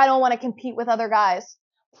you, like, I don't want to compete with other guys.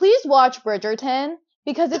 Please watch Bridgerton,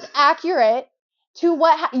 because it's accurate to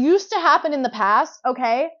what used to happen in the past,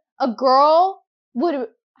 okay? A girl would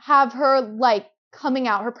have her, like, coming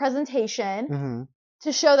out, her presentation,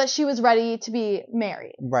 to show that she was ready to be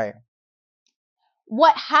married. Right.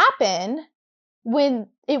 What happened when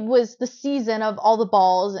it was the season of all the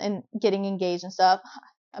balls and getting engaged and stuff?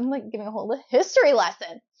 I'm like giving a whole history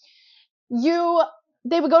lesson.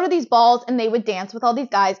 They would go to these balls and they would dance with all these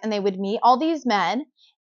guys and they would meet all these men.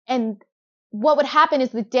 And what would happen is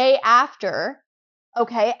the day after,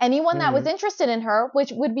 okay, anyone that was interested in her,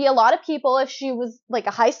 which would be a lot of people if she was like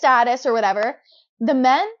a high status or whatever, the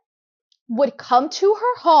men would come to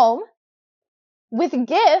her home with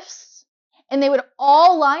gifts, and they would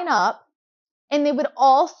all line up and they would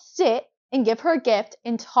all sit and give her a gift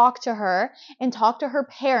and talk to her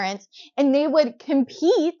parents, and they would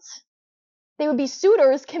compete. They would be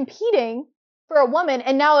suitors competing for a woman,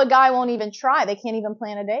 and now a guy won't even try. They can't even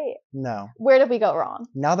plan a date. No. Where did we go wrong?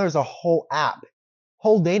 Now there's a whole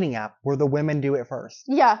dating app where the women do it first.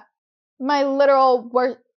 Yeah.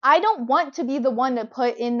 I don't want to be the one to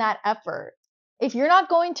put in that effort. If you're not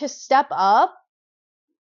going to step up,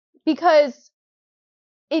 because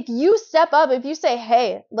if you step up, if you say,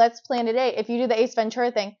 hey, let's plan a date, if you do the Ace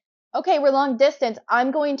Ventura thing, okay, we're long distance, I'm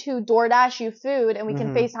going to DoorDash you food and we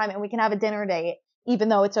can FaceTime and we can have a dinner date, even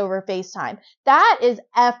though it's over FaceTime. That is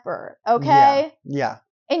effort, okay? Yeah.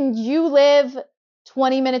 And you live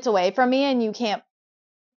 20 minutes away from me and you can't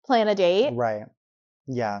plan a date? Right.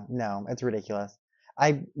 Yeah, no, it's ridiculous.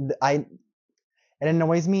 It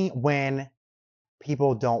annoys me when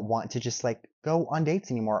people don't want to just like go on dates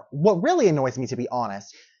anymore. What really annoys me, to be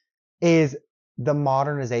honest, is the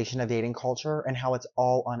modernization of dating culture and how it's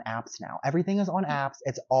all on apps now. Everything is on apps.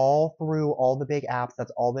 It's all through all the big apps.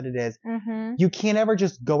 That's all that it is. You can't ever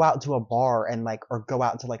just go out to a bar and or go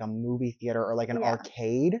out to like a movie theater or like an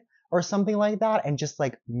arcade or something like that and just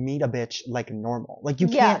like meet a bitch like normal. Like you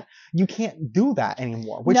Yeah. can't do that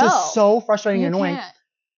anymore, which No, is so frustrating you and annoying. can't.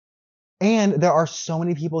 And there are so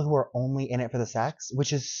many people who are only in it for the sex,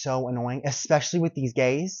 which is so annoying, especially with these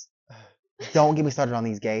gays. Don't get me started on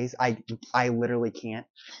these gays. I literally can't,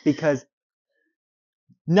 because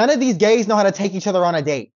none of these gays know how to take each other on a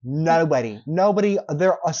date. Nobody.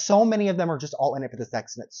 There are so many of them are just all in it for the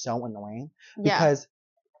sex, and it's so annoying Yeah. because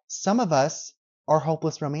some of us are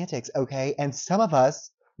hopeless romantics, okay? And some of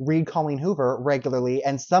us read Colleen Hoover regularly,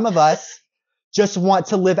 and some of us just want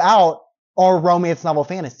to live out our romance novel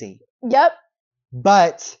fantasy. Yep.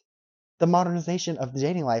 But the modernization of the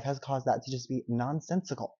dating life has caused that to just be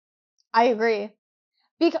nonsensical. I agree.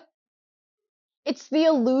 Because it's the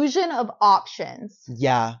illusion of options.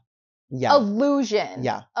 Yeah. Yeah. Illusion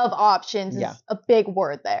Yeah. of options Yeah. is a big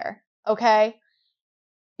word there. Okay?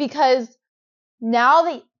 Because now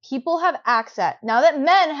that people have access, now that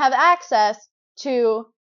men have access to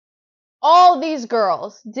all these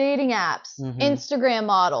girls, dating apps, Instagram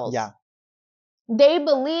models, Yeah. they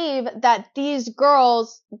believe that these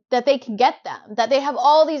girls, that they can get them, that they have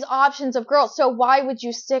all these options of girls. So why would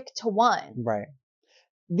you stick to one? Right.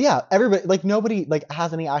 Yeah, everybody, like, nobody, like,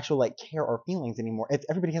 has any actual, like, care or feelings anymore.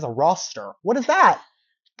 Everybody has a roster. What is that?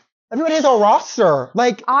 Everybody has a roster.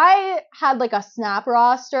 Like, I had, like, a Snap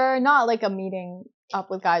roster, not, like, a meeting up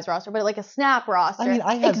with guys roster, but, like, a Snap roster. I mean,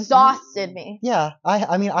 I have... Exhausted me. Yeah,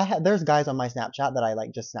 I mean, there's guys on my Snapchat that I,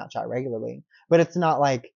 like, just Snapchat regularly. But it's not,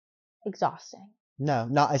 like... Exhausting. No,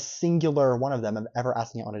 not a singular one of them have ever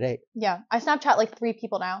asked me out on a date. Yeah, I Snapchat, like, 3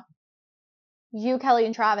 people now. You, Kelly,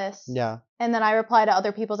 and Travis. Yeah. And then I reply to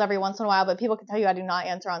other people's every once in a while, but people can tell you I do not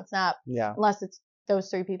answer on Snap. Yeah. Unless it's those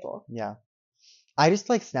 3 people. Yeah. I just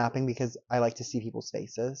like snapping because I like to see people's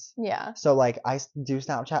faces. Yeah. So, like, I do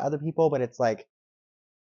Snapchat other people, but it's like...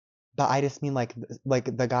 But I just mean, like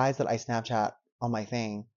the guys that I Snapchat on my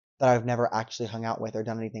thing that I've never actually hung out with or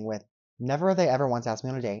done anything with, never have they ever once asked me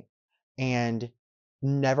on a date. And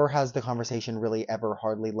never has the conversation really ever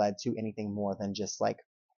hardly led to anything more than just, like,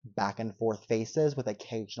 back and forth faces with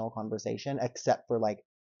occasional conversation, except for, like,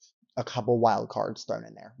 a couple wild cards thrown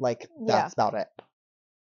in there. Like, that's about it.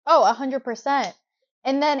 Oh, 100%.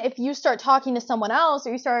 And then if you start talking to someone else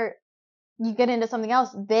or you get into something else,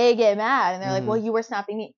 they get mad and they're like, well, you were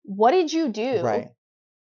snapping me. What did you do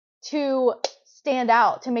to stand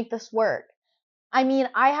out, to make this work? I mean,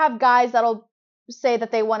 I have guys that'll say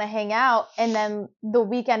that they want to hang out, and then the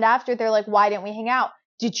weekend after, they're like, why didn't we hang out?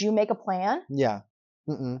 Did you make a plan? Yeah.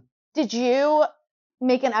 Did you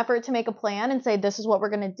make an effort to make a plan and say, this is what we're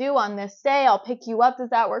going to do on this day? I'll pick you up. Does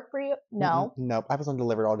that work for you? No. Nope. I was on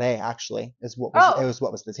delivered all day, actually, it was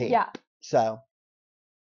what was the tea. Yeah. So.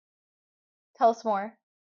 Tell us more.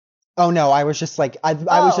 Oh, no, I was just like, I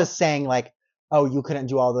was just saying, like, oh, you couldn't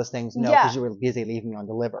do all those things? No, because you were busy leaving me on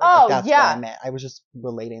delivered. Oh, like, that's what I meant. I was just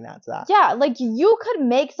relating that to that. Yeah, like, you could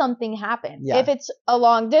make something happen. Yeah. If it's a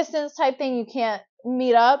long distance type thing, you can't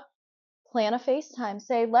meet up, plan a FaceTime.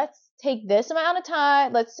 Say, let's take this amount of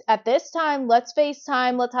time. At this time, let's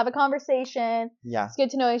FaceTime. Let's have a conversation. Yeah. Let's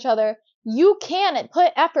get to know each other. You can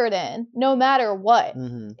put effort in no matter what.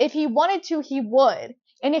 If he wanted to, he would.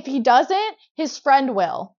 And if he doesn't, his friend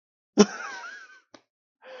will.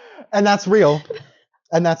 And that's real.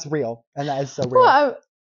 And that's real. And that is so real. Well,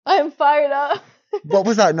 I'm fired up. What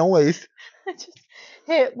was that noise? I just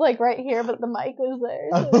hit, like, right here, but the mic was there.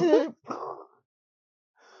 So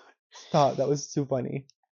Stop. That was too funny.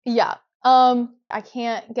 Yeah. I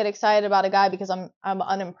can't get excited about a guy because I'm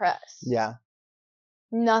unimpressed. Yeah.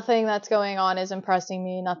 Nothing that's going on is impressing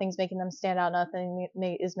me. Nothing's making them stand out. Nothing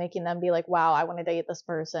is making them be like, wow, I want to date this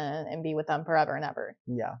person and be with them forever and ever.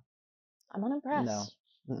 Yeah. I'm unimpressed.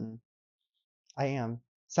 No. I am.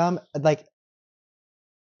 Some, like,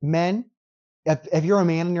 men, if you're a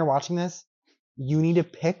man and you're watching this, you need to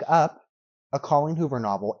pick up a Colleen Hoover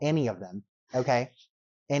novel, any of them, okay?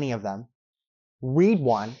 Any of them. Read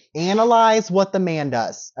one. Analyze what the man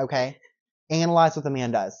does, okay? Analyze what the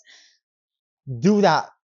man does. Do that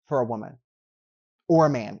for a woman. Or a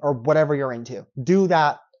man. Or whatever you're into. Do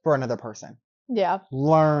that for another person. Yeah.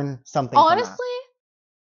 Learn something Honestly, from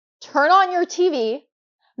that. Turn on your TV,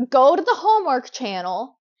 go to the Hallmark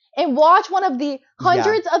channel, and watch one of the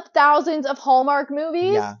hundreds of thousands of Hallmark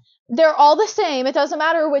movies. Yeah. They're all the same. It doesn't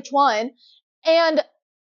matter which one. And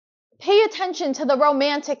pay attention to the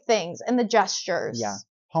romantic things and the gestures. Yeah.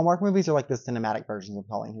 Hallmark movies are like the cinematic versions of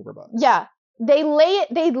Colleen Hoover books. Yeah. They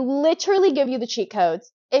literally give you the cheat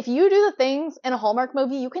codes. If you do the things in a Hallmark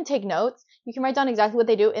movie, you can take notes. You can write down exactly what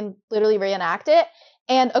they do and literally reenact it.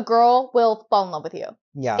 And a girl will fall in love with you.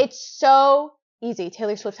 Yeah. It's so easy.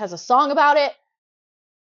 Taylor Swift has a song about it.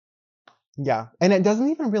 Yeah. And it doesn't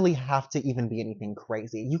even really have to even be anything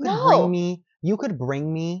crazy. You could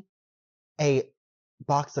bring me a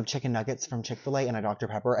box of chicken nuggets from Chick-fil-A and a Dr.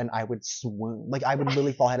 Pepper and I would swoon. Like I would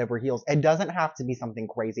literally fall head over heels. It doesn't have to be something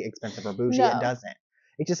crazy, expensive, or bougie. It No. doesn't.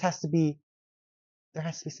 It just has to be, there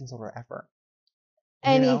has to be some sort of effort.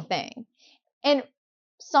 Anything. And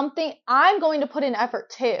something, I'm going to put in effort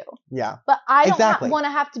too. Yeah. But I don't Exactly. want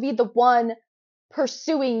to have to be the one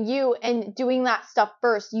pursuing you and doing that stuff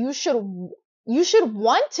first. You should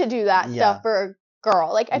want to do that stuff for a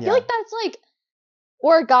girl. Like, I feel like that's like,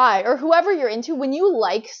 or a guy, or whoever you're into, when you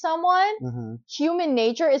like someone, human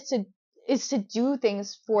nature is to do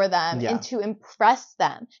things for them and to impress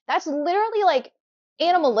them. That's literally like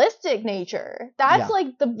animalistic nature. That's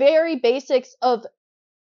like the very basics of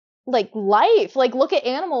like life. Like, look at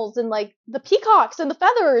animals and like the peacocks and the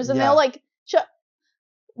feathers, and they'll like,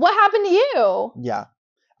 what happened to you? Yeah.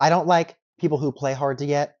 I don't like people who play hard to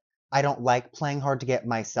get. I don't like playing hard to get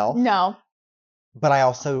myself. No. But I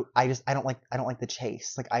don't like the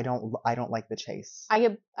chase. Like I don't like the chase. I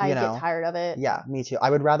get tired of it. Yeah, me too. I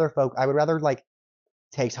would rather like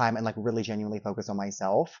take time and like really genuinely focus on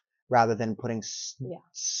myself rather than putting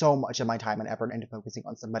so much of my time and effort into focusing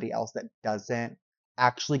on somebody else that doesn't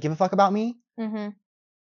actually give a fuck about me. I'd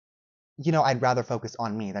rather focus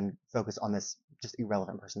on me than focus on this just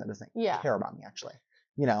irrelevant person that doesn't care about me actually.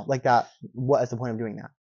 Like that. What is the point of doing that?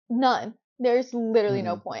 None. There's literally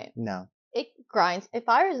no point. No. It grinds.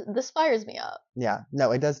 This fires me up. Yeah.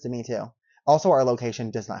 No, it does to me too. Also, our location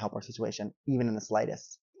does not help our situation, even in the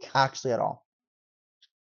slightest. Actually at all.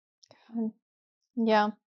 Yeah.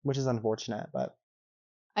 Which is unfortunate, but.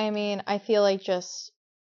 I mean, I feel like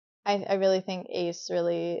I really think Ace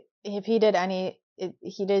really, if he did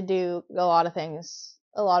he did do a lot of things,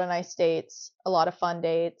 a lot of nice dates, a lot of fun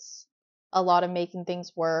dates, a lot of making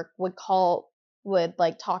things work, would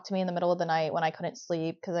like talk to me in the middle of the night when I couldn't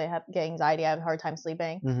sleep because I get anxiety. I have a hard time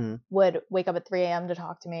sleeping. Would wake up at 3 a.m. to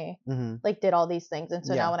talk to me. Like, did all these things. And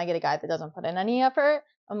so now when I get a guy that doesn't put in any effort,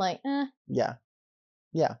 I'm like, Yeah.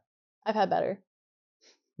 Yeah. I've had better.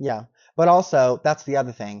 Yeah. But also, that's the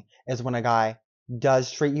other thing, is when a guy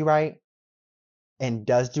does treat you right and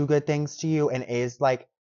does do good things to you and is like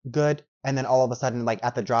good, and then all of a sudden, like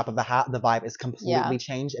at the drop of a hat, the vibe is completely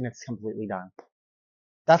changed and it's completely done.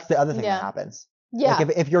 That's the other thing that happens. Yeah.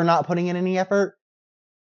 Like if you're not putting in any effort,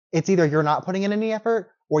 it's either you're not putting in any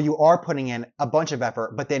effort or you are putting in a bunch of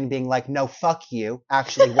effort, but then being like, no, fuck you.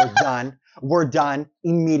 Actually, we're done. We're done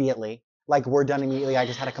immediately. Like, we're done immediately. I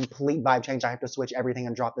just had a complete vibe change. I have to switch everything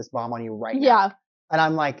and drop this bomb on you right now. Yeah. And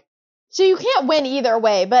I'm like. So you can't win either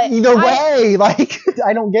way, but. Either way, like,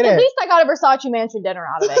 I don't get it. At least I got a Versace Mansion dinner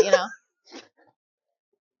out of it,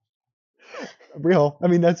 Real. I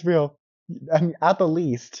mean, that's real. I mean, at the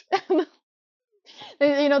least.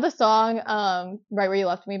 The song, Right Where You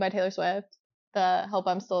Left Me by Taylor Swift? The Hope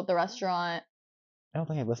I'm Still at the Restaurant. I don't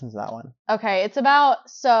think I've listened to that one. Okay, it's about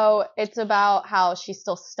how she's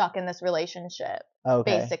still stuck in this relationship.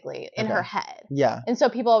 Okay. Basically, in her head. Yeah. And so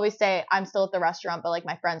people always say, I'm still at the restaurant, but like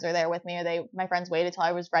my friends are there with me, or my friends waited till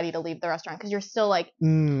I was ready to leave the restaurant, because you're still like,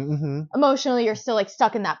 emotionally, you're still like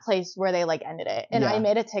stuck in that place where they like ended it. And I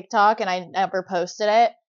made a TikTok and I never posted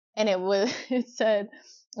it. And it said,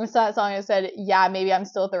 it's that song. It said, yeah, maybe I'm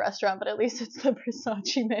still at the restaurant, but at least it's the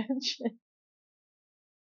Versace mansion.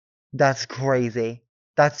 That's crazy.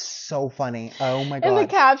 That's so funny. Oh my God. And the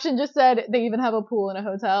caption just said, they even have a pool in a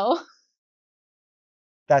hotel.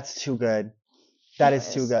 That's too good. That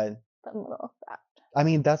is too good. That little fact. I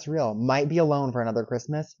mean, that's real. Might be alone for another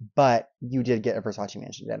Christmas, but you did get a Versace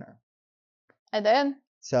mansion dinner. I did.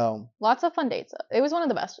 So. Lots of fun dates. It was one of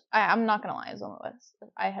the best. I'm not going to lie. It was one of the best.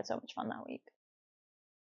 I had so much fun that week.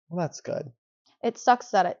 Well, that's good. It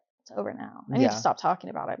sucks that it's over now. I need to stop talking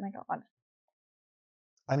about it. My God.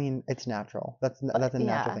 I mean, it's natural. That's a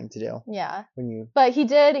natural thing to do. Yeah. When But he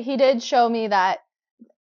did show me that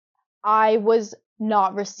I was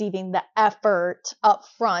not receiving the effort up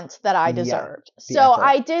front that I deserved. So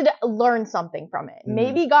I did learn something from it.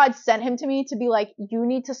 Maybe God sent him to me to be like, you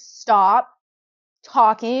need to stop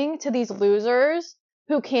talking to these losers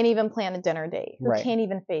who can't even plan a dinner date, who can't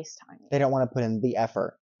even FaceTime you. They don't want to put in the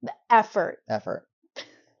effort. The effort.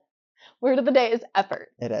 Word of the day is effort.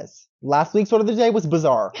 It is. Last week's word of the day was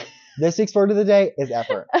bizarre. This week's word of the day is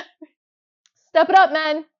effort. Step it up,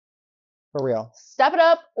 men. For real. Step it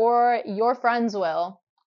up or your friends will.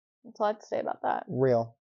 That's all I have to say about that.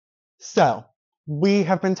 Real. So, we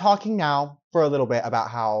have been talking now for a little bit about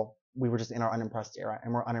how we were just in our unimpressed era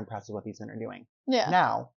and we're unimpressed with what these men are doing. Yeah.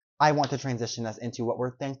 Now, I want to transition us into what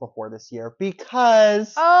we're thankful for this year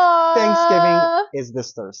because Thanksgiving is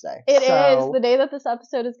this Thursday. It is the day that this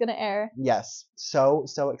episode is going to air. Yes. So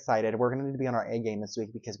excited. We're going to need to be on our A game this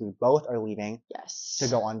week because we both are leaving to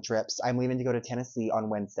go on trips. I'm leaving to go to Tennessee on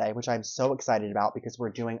Wednesday, which I'm so excited about because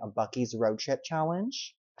we're doing a Buc-ee's road trip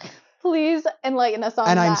challenge. Please enlighten us on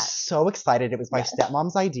that. And I'm so excited. It was my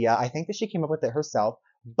stepmom's idea. I think that she came up with it herself.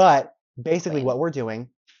 But basically what we're doing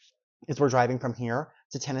is we're driving from here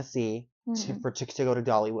to Tennessee to go to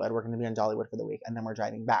Dollywood. We're going to be in Dollywood for the week, and then we're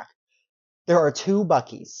driving back. There are 2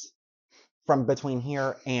 Buc-ee's from between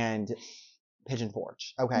here and Pigeon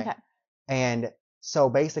Forge. Okay. And so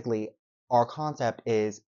basically, our concept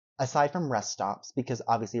is, aside from rest stops, because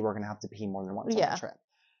obviously we're going to have to pee more than once on the trip.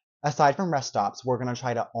 Aside from rest stops, we're going to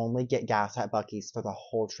try to only get gas at Buc-ee's for the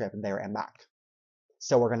whole trip there and back.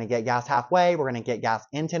 So we're going to get gas halfway. We're going to get gas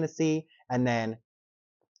in Tennessee, and then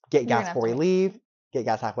get gas before we leave, get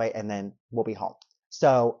gas halfway, and then we'll be home.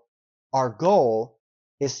 So our goal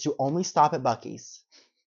is to only stop at Buc-ee's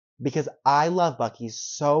because I love Buc-ee's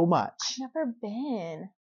so much. I've never been.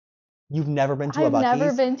 You've never been to a Buc-ee's? I've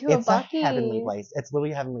never been to a Buc-ee's. It's a heavenly place. It's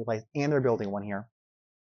literally a heavenly place. And they're building one here.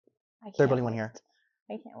 They're building one here.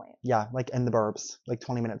 I can't wait. Yeah, like in the burbs, like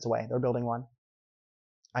 20 minutes away. They're building one.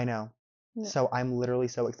 I know. No. So I'm literally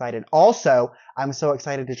so excited. Also, I'm so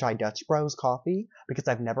excited to try Dutch Bros coffee because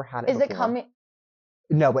I've never had it before. Is it coming?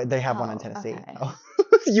 No, but they have one in Tennessee. Okay. Oh.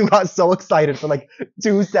 You got so excited for like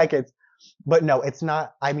 2 seconds. But no, it's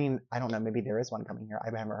not. I mean, I don't know. Maybe there is one coming here.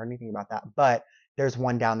 I haven't heard anything about that. But there's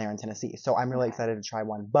one down there in Tennessee. So I'm really excited to try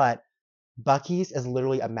one. But Buc-ee's is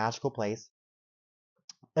literally a magical place.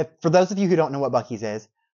 For those of you who don't know what Buc-ee's is,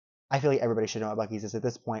 I feel like everybody should know what Buc-ee's is at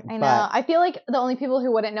this point. I know. But I feel like the only people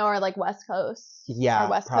who wouldn't know are like West Coast. Yeah,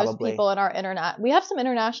 West Coast people in our internet. We have some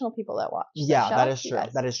international people that watch. So yeah, that is true.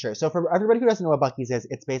 That is true. So for everybody who doesn't know what Buc-ee's is,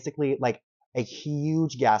 it's basically like a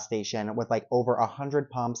huge gas station with like over 100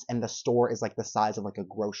 pumps, and the store is like the size of like a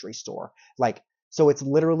grocery store. Like, so it's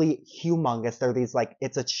literally humongous. They're these like,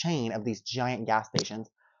 it's a chain of these giant gas stations,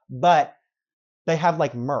 but they have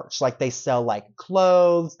like merch, like they sell like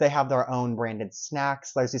clothes. They have their own branded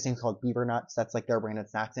snacks. There's these things called beaver nuts. That's like their branded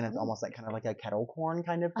snacks. And it's almost like kind of like a kettle corn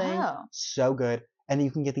kind of thing. Oh. So good. And you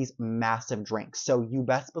can get these massive drinks. So you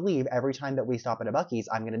best believe every time that we stop at a Buc-ee's,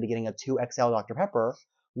 I'm going to be getting a 2XL Dr. Pepper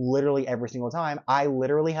literally every single time. I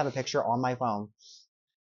literally have a picture on my phone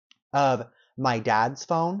of my dad's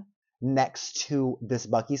phone next to this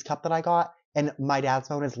Buc-ee's cup that I got. And my dad's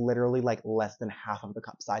phone is literally like less than half of the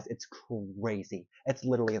cup size. It's crazy. It's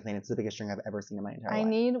literally insane. It's the biggest drink I've ever seen in my entire life. I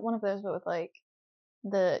need one of those, but with like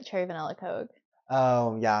the cherry vanilla Coke.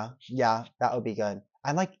 Oh yeah, yeah, that would be good.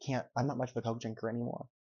 I'm not much of a Coke drinker anymore.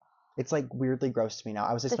 It's like weirdly gross to me now.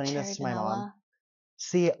 I was explaining this to my mom.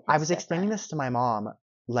 See, I was explaining this to my mom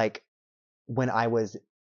like when I was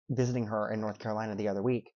visiting her in North Carolina the other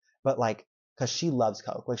week, but like because she loves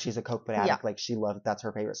Coke, like she's a Coke fanatic, like that's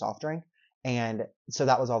her favorite soft drink. And so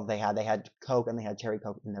that was all they had. They had Coke and they had cherry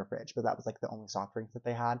Coke in their fridge, but that was like the only soft drinks that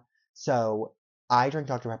they had. So I drink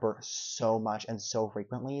Dr. Pepper so much and so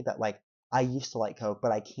frequently that like I used to like Coke,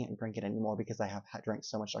 but I can't drink it anymore because I have drank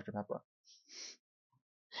so much Dr. Pepper.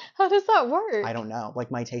 How does that work? I don't know. Like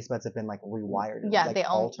my taste buds have been like rewired. And, yeah, like, they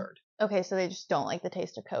altered. Okay, so they just don't like the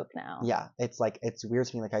taste of Coke now. Yeah, it's like, it's weird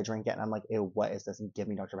to me. Like I drink it and I'm like, ew, what is this? And give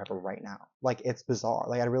me Dr. Pepper right now. Like it's bizarre.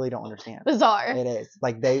 Like I really don't understand. Bizarre. It is.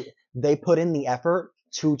 Like they put in the effort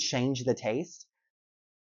to change the taste,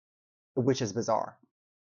 which is bizarre.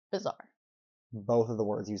 Bizarre. Both of the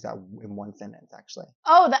words used that in one sentence, actually.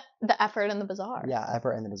 Oh, the effort and the bizarre. Yeah,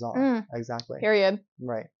 effort and the bizarre. Exactly. Period.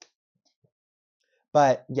 Right.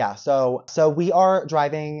 But yeah, so we are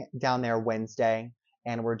driving down there Wednesday,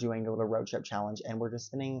 and we're doing a little road trip challenge, and we're just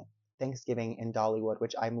spending Thanksgiving in Dollywood,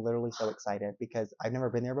 which I'm literally so excited because I've never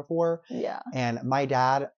been there before. Yeah. And my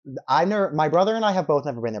brother and I have both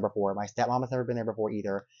never been there before. My stepmom has never been there before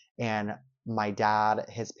either. And my dad,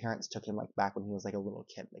 his parents took him like back when he was like a little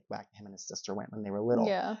kid, like back him and his sister went when they were little.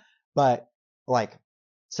 Yeah. But like,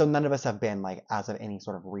 so none of us have been like as of any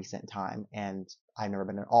sort of recent time, and I've never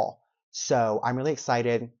been at all. So I'm really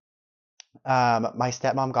excited. My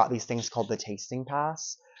stepmom got these things called the tasting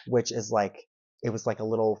pass, which is like, it was like a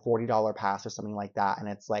little $40 pass or something like that. And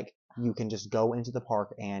it's like, you can just go into the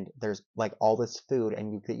park and there's like all this food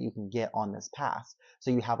and you can get on this pass.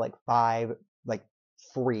 So you have like 5, like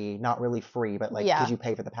free, not really free, but like, cause you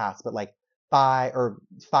pay for the pass, but like 5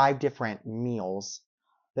 different meals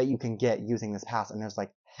that you can get using this pass. And there's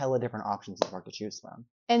like hella different options in the park to choose from.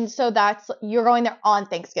 And so you're going there on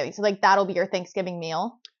Thanksgiving. So like, that'll be your Thanksgiving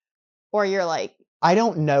meal, or you're like, I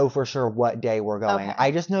don't know for sure what day we're going. Okay.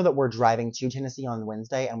 I just know that we're driving to Tennessee on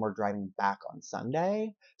Wednesday and we're driving back on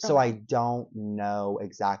Sunday. So I Okay. don't know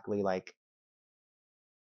exactly like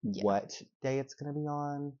Yeah. what day it's gonna be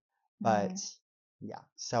on. But Mhm. yeah.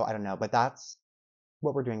 So I don't know. But that's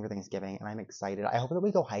what we're doing for Thanksgiving and I'm excited. I hope that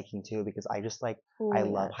we go hiking too because I just like I Ooh, yeah,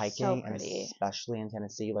 love it's so hiking and pretty. especially in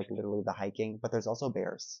Tennessee, like literally the hiking. But there's also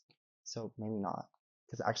bears. So maybe not.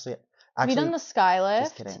 Because Have you done actually the sky just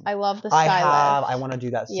lift? kidding. I love the I sky have. I lift. want to do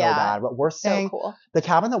that so Yeah, bad. But we're it's so staying, cool. the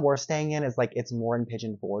cabin that we're staying in is like, it's more in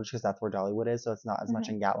Pigeon Forge because that's where Dollywood is. So it's not as much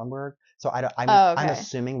Mhm. in Gatlinburg. So Oh, I'm okay.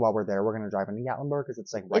 assuming while we're there, we're going to drive into Gatlinburg because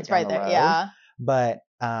it's like right It's down right the there. road. Yeah. But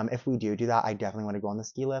if we do that, I definitely want to go on the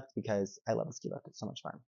ski lift because I love the ski lift. It's so much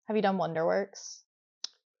fun. Have you done Wonderworks?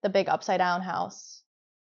 The big upside down house.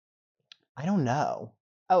 I don't know.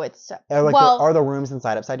 Oh, it's so, Are the rooms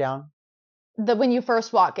inside upside down? when you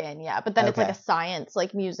first walk in, yeah, but then it's like Okay. a science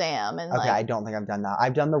like museum and Okay, I like don't think I've done that.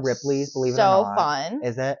 I've done the Ripley's, believe it or so not. fun.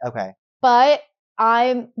 Is it? Okay. But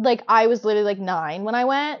I was literally like 9 when I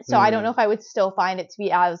went, so I don't know if I would still find it to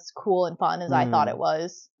be as cool and fun as I thought it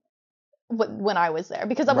was when I was there.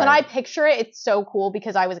 Because when I picture it, it's so cool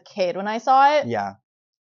because I was a kid when I saw it. Yeah.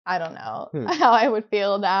 I don't know how I would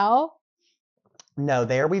feel now. No,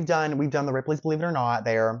 there we've done the Ripley's, believe it or not.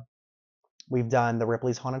 There, we've done the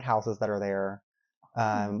Ripley's haunted houses that are there.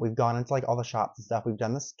 We've gone into like all the shops and stuff. We've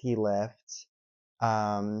done the ski lift.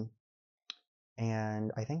 Um,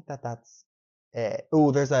 and I think that's it. Oh,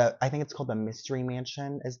 I think it's called the Mystery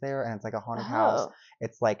Mansion is there, and it's like a haunted house. Oh,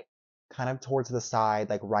 It's like kind of towards the side,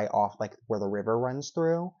 like right off like where the river runs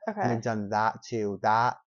through. And okay. we've done that too.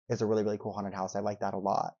 That is a really, really cool haunted house. I like that a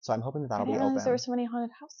lot. So I'm hoping that I that'll be didn't realize there were open. so many haunted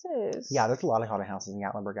houses. Yeah, there's a lot of haunted houses in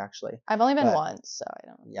Gatlinburg actually. I've only been But once, so I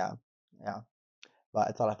don't. yeah, yeah. But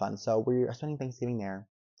it's a lot of fun. So we're spending Thanksgiving there.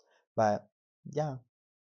 But yeah,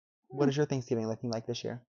 what is your Thanksgiving looking like this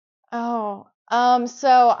year? Oh,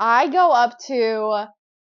 so I go up to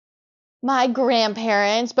my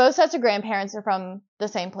grandparents. Both sets of grandparents are from the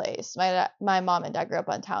same place. My mom and dad grew up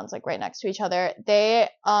on towns like right next to each other. They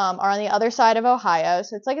are on the other side of Ohio,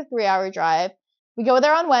 so it's like a 3-hour drive. We go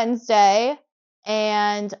there on Wednesday,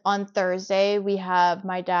 and on Thursday we have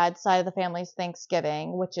my dad's side of the family's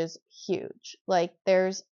Thanksgiving, which is huge. Like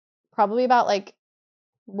there's probably about like,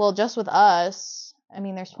 well, just with us, I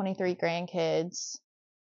mean there's 23 grandkids,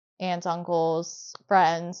 aunts, uncles,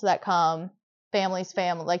 friends that come, family,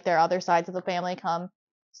 like their other sides of the family come.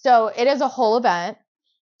 So it is a whole event.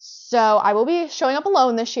 So I will be showing up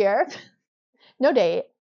alone this year. No date.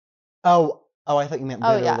 Oh, I thought you meant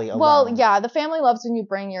Oh yeah. literally alone. Well, yeah, the family loves when you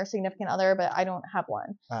bring your significant other, but I don't have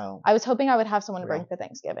one. Oh. I was hoping I would have someone to bring Real. for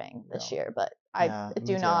Thanksgiving this Real. year, but I Yeah, me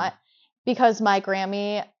do too. not because my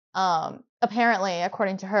Grammy, apparently,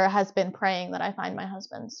 according to her, has been praying that I find my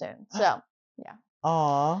husband soon. So, yeah.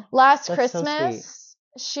 Aw. Last That's so sweet. Christmas,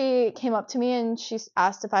 she came up to me and she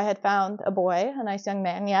asked if I had found a boy, a nice young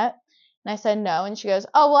man yet. And I said no. And she goes,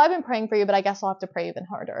 oh, well, I've been praying for you, but I guess I'll have to pray even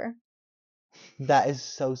harder. That is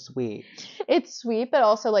so sweet. It's sweet, but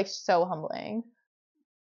also like so humbling.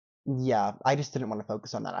 Yeah, I just didn't want to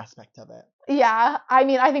focus on that aspect of it. Yeah, I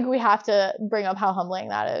mean, I think we have to bring up how humbling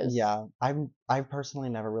that is. Yeah, I've personally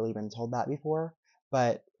never really been told that before,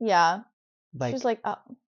 but Yeah. like She's like, oh,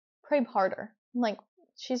 pray harder. I'm like,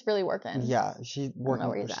 she's really working. yeah, she's Don't know working.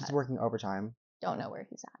 where he's She's at. working overtime. Don't know where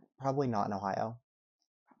he's at. Probably not in Ohio.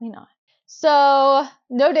 Probably not. So,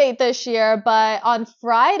 no date this year, but on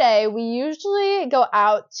Friday, we usually go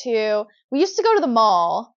out to, we used to go to the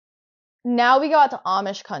mall. Now we go out to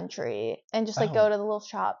Amish country and just like go to the little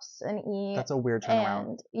shops and eat. That's a weird turnaround.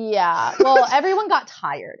 And yeah, well, everyone got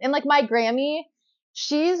tired. And like my Grammy,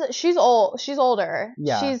 she's old, she's older.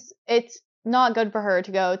 Yeah. It's not good for her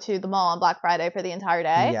to go to the mall on Black Friday for the entire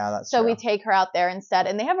day. Yeah, that's so true. we take her out there instead,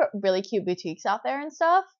 and they have really cute boutiques out there and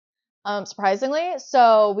stuff. Surprisingly.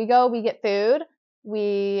 So we get food,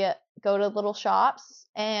 we go to little shops,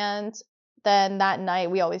 and then that night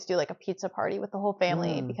we always do like a pizza party with the whole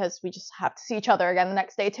family because we just have to see each other again the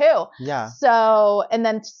next day too. Yeah. So, and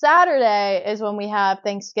then Saturday is when we have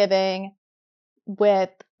Thanksgiving with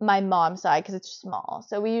my mom's side because it's small.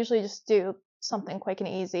 So we usually just do something quick and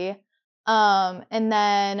easy. And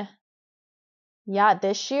then, yeah,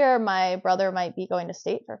 this year my brother might be going to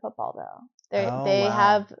state for football though. They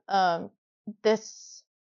wow. have this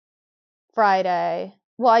Friday.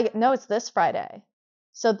 Well, no, it's this Friday.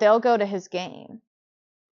 So they'll go to his game.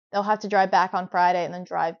 They'll have to drive back on Friday and then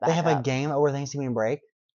drive back. They have up. a game over Thanksgiving break?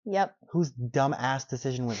 Yep. Whose dumb ass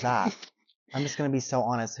decision was that? I'm just gonna be so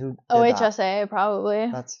honest. Who did OHSA that? probably.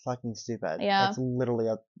 That's fucking stupid. Yeah. That's literally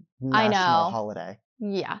a national holiday.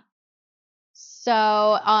 Yeah. So,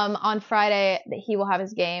 on Friday he will have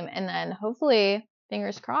his game, and then hopefully,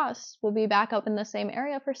 fingers crossed, we'll be back up in the same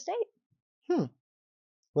area for state. Well,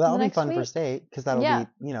 that'll be Next fun for week. state because that'll Yeah.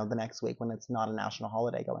 be, the next week when it's not a national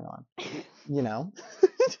holiday going on,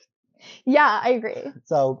 Yeah, I agree.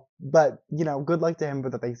 So, but, good luck to him for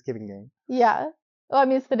the Thanksgiving game. Yeah. Well, I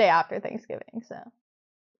mean, it's the day after Thanksgiving, so.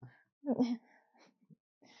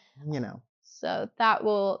 So that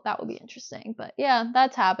will be interesting. But yeah,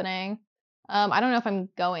 that's happening. I don't know if I'm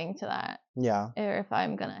going to that. Yeah. Or if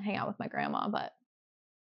I'm gonna hang out with my grandma, but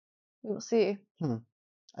we will see.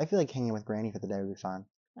 I feel like hanging with Granny for the day would be fun.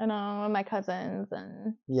 I know, and my cousins,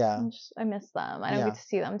 and Yeah. I miss them. I don't get to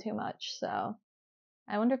see them too much, so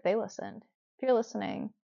I wonder if they listened. If you're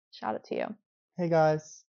listening, shout out to you. Hey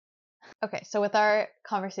guys. Okay, so with our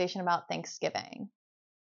conversation about Thanksgiving,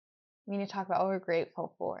 we need to talk about what we're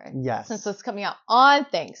grateful for. Yes. Since it's coming out on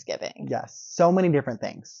Thanksgiving. Yes. So many different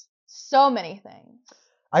things. So many things.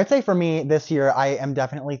 I'd say for me this year, I am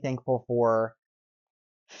definitely thankful for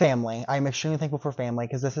family. I'm extremely thankful for family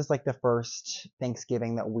because this is like the first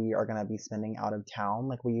Thanksgiving that we are going to be spending out of town.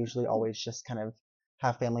 Like we usually always just kind of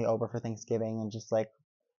have family over for Thanksgiving and just like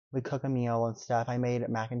we cook a meal and stuff. I made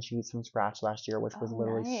mac and cheese from scratch last year, which was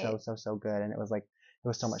literally so good. And it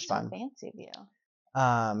was so much fun. Fancy of you.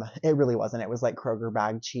 It really wasn't. It was like Kroger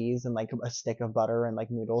bag cheese and like a stick of butter and like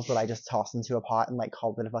noodles that I just tossed into a pot and like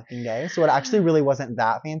called it a fucking day. So it actually really wasn't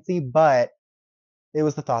that fancy, but it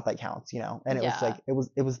was the thought that counts, And it was like,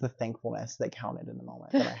 it was the thankfulness that counted in the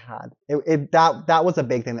moment that I had. That was a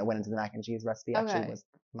big thing that went into the mac and cheese recipe actually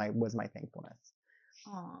was my thankfulness.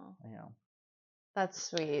 Aww. I know. That's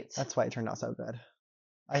sweet. That's why it turned out so good.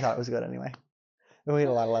 I thought it was good anyway. We ate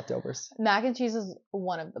a lot of leftovers. Mac and cheese is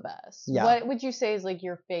one of the best. Yeah. What would you say is like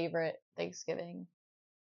your favorite Thanksgiving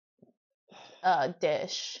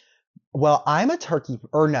dish? Well, I'm a turkey,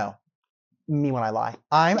 or no, me when I lie.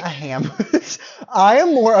 I'm a ham. I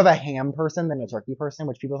am more of a ham person than a turkey person,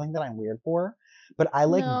 which people think that I'm weird for. But I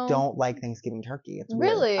don't like Thanksgiving turkey. It's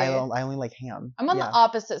weird. Really? I only like ham. I'm on the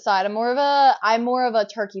opposite side. I'm more of a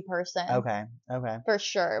turkey person. Okay. For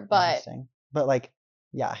sure, but interesting. But like,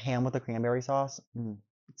 yeah, ham with the cranberry sauce.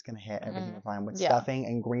 It's gonna hit every single time with stuffing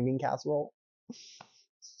and green bean casserole.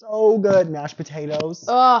 So good. Mashed potatoes.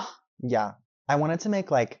 Ugh. Yeah. I wanted to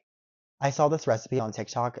make I saw this recipe on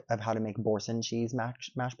TikTok of how to make Boursin cheese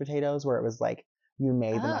mashed potatoes, where it was like you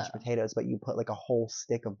made the mashed potatoes, but you put like a whole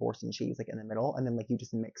stick of Boursin cheese like in the middle, and then like you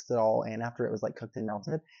just mixed it all in after it was like cooked and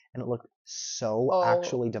melted, and it looked so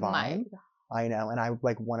actually divine. I know, and I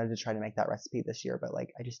like wanted to try to make that recipe this year, but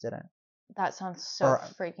like I just didn't. That sounds so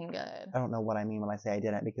freaking good. I don't know what I mean when I say I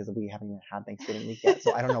didn't because we haven't even had Thanksgiving week yet,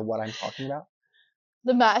 so I don't know what I'm talking about.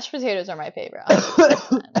 The mashed potatoes are my favorite.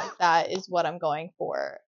 That is what I'm going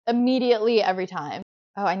for immediately every time.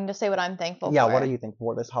 Oh, I need to say what I'm thankful for. Yeah, what are you thankful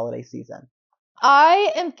for this holiday season?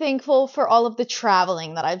 I am thankful for all of the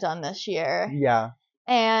traveling that I've done this year. Yeah.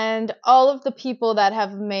 And all of the people that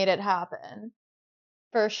have made it happen.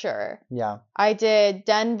 For sure. Yeah. I did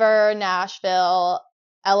Denver, Nashville,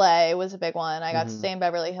 LA was a big one. I got to stay in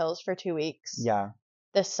Beverly Hills for 2 weeks. Yeah.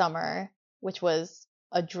 This summer, which was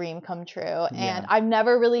a dream come true. And I've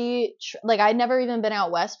never really, I'd never even been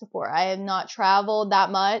out west before. I had not traveled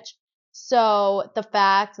that much. So the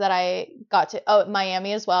fact that I got to,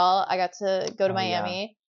 Miami as well. I got to go to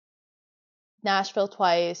Miami. Yeah. Nashville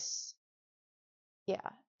twice. Yeah.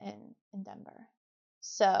 And in Denver.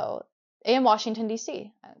 So, and Washington,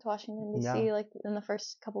 D.C. I went to Washington, D.C. like in the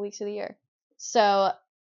first couple weeks of the year. So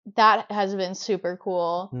that has been super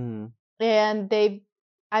cool. And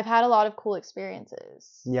I've had a lot of cool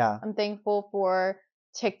experiences. Yeah. I'm thankful for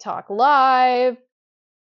TikTok Live,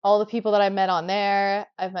 all the people that I met on there.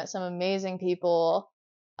 I've met some amazing people.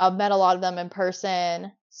 I've met a lot of them in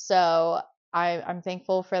person. So I'm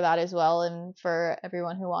thankful for that as well, and for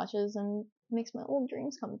everyone who watches and makes my little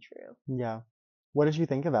dreams come true. Yeah. What did you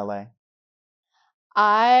think of LA?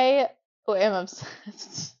 I am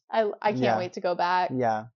obsessed. I can't wait to go back.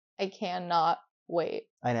 Yeah. I cannot wait.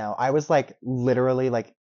 I know. I was like literally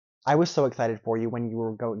like I was so excited for you when you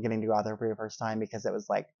were getting to go out there for your first time, because it was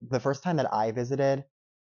like the first time that I visited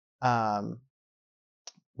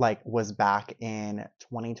was back in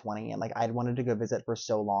 2020, and like I'd wanted to go visit for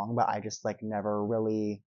so long, but I just like never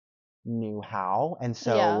really knew how. And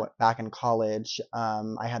so back in college,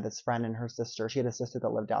 I had this friend and her sister. She had a sister that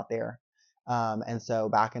lived out there. And so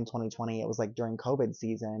back in 2020, it was like during COVID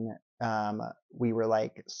season, we were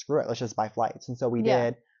like, screw it, let's just buy flights. And so we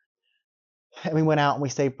did. And we went out and we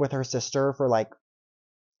stayed with her sister for like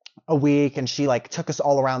a week, and she like took us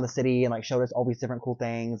all around the city and like showed us all these different cool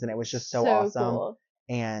things, and it was just so awesome. Cool.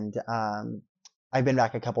 And I've been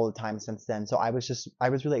back a couple of times since then. So I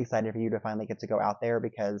was really excited for you to finally get to go out there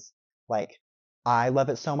because like I love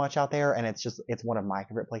it so much out there and it's one of my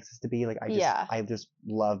favorite places to be. Like Yeah. I just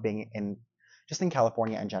love being just in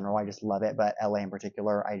California in general. I just love it. But LA in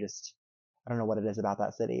particular, I don't know what it is about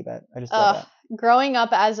that city, but I just love it. Growing up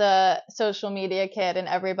as a social media kid and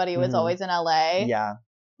everybody was always in LA, Yeah.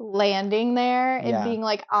 landing there and Yeah. being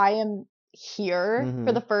like, I am here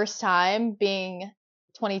for the first time, being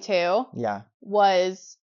 22, Yeah.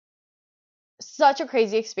 was such a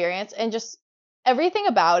crazy experience. And just everything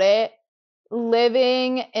about it,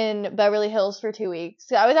 living in Beverly Hills for 2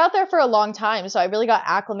 weeks. I was out there for a long time, so I really got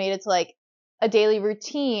acclimated to like a daily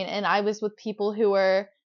routine. And I was with people who were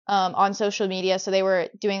on social media, so they were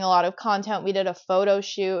doing a lot of content. We did a photo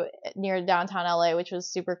shoot near downtown LA, which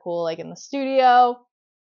was super cool, like in the studio.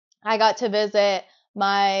 I got to visit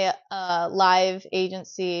my live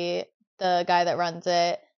agency, the guy that runs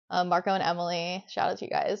it, Marco and Emily. Shout out to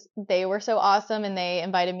you guys. They were so awesome, and they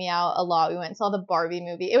invited me out a lot. We went and saw the Barbie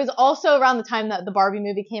movie. It was also around the time that the Barbie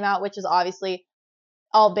movie came out, which is obviously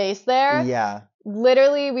all based there. Yeah.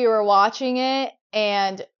 Literally, we were watching it,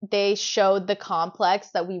 and they showed the complex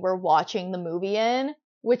that we were watching the movie in,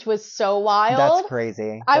 which was so wild. That's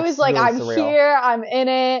crazy. I was like, really I'm surreal. here, I'm in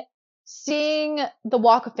it. Seeing the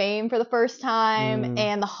Walk of Fame for the first time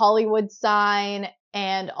and the Hollywood sign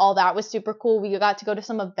and all that was super cool. We got to go to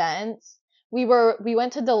some events. We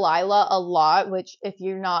went to Delilah a lot, which if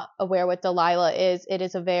you're not aware what Delilah is, it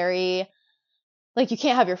is a very, like, you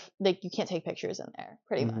can't take pictures in there,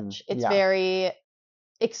 pretty much. It's very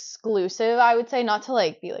exclusive, I would say, not to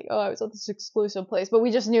like be like, oh, I was at this exclusive place, but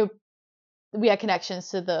we just knew we had connections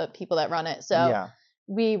to the people that run it. So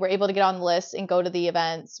we were able to get on the list and go to the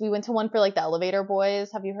events. We went to one for like the Elevator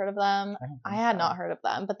Boys. Have you heard of them? I had not heard of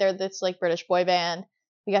them, but they're this like British boy band.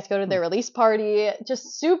 We got to go to their release party.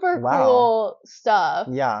 Just super cool stuff.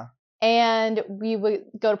 Yeah. And we would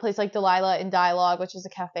go to places like Delilah in Dialogue, which is a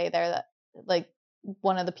cafe there that like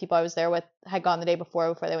one of the people I was there with had gone the day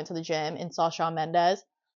before they went to the gym and saw Shawn Mendes.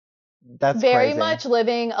 That's very crazy. much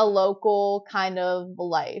living a local kind of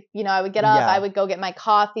life. You know, I would get up, I would go get my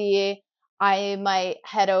coffee. I might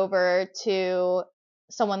head over to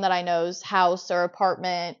someone that I know's house or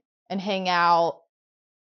apartment and hang out,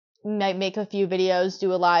 might make a few videos,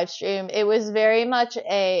 do a live stream. It was very much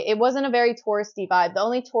it wasn't a very touristy vibe. The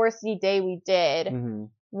only touristy day we did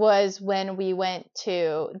was when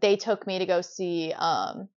they took me to go see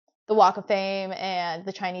the Walk of Fame and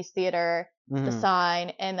the Chinese Theater, the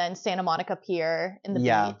sign, and then Santa Monica Pier in the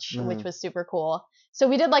beach, which was super cool. So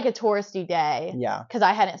we did like a touristy day. Yeah. Because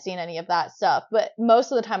I hadn't seen any of that stuff. But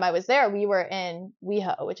most of the time I was there, we were in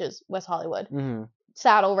WeHo, which is West Hollywood.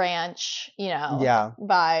 Saddle Ranch, you know,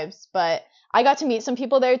 vibes. But I got to meet some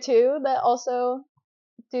people there too that also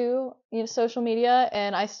do, you know, social media,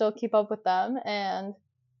 and I still keep up with them, and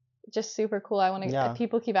just super cool.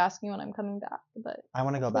 People keep asking when I'm coming back, but I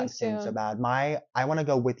want to go back soon so bad. I want to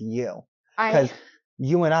go with you. Because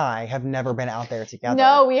you and I have never been out there together.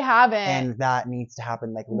 No, we haven't. And that needs to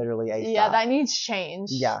happen like literally ASAP. Yeah, that needs change.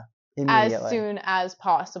 Yeah, immediately. As soon as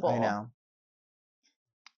possible. I know.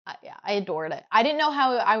 I adored it. I didn't know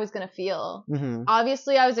how I was going to feel.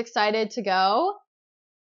 Obviously, I was excited to go.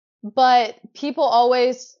 But you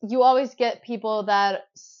always get people that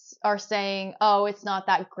are saying, oh, it's not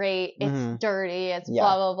that great. It's dirty. It's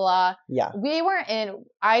blah, blah, blah. Yeah.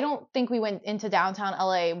 I don't think we went into downtown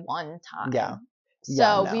LA one time. Yeah.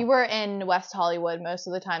 So we were in West Hollywood most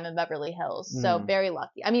of the time, in Beverly Hills. So very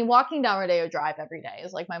lucky. I mean, walking down Rodeo Drive every day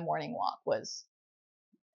is like my morning walk was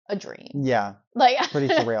a dream. Yeah. Like pretty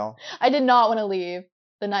surreal. I did not want to leave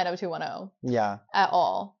the 90210. Yeah. At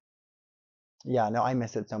all. Yeah, no, I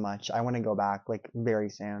miss it so much. I want to go back like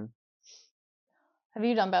very soon. Have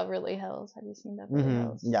you done Beverly Hills? Have you seen Beverly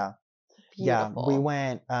Hills? Yeah. Beautiful. Yeah, we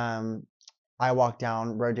went, I walked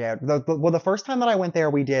down Rodeo. The first time that I went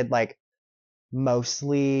there, we did like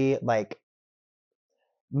mostly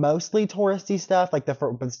touristy stuff. Like but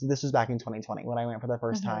this was back in 2020 when I went for the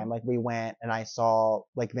first time. Like we went and I saw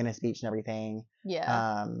like Venice Beach and everything.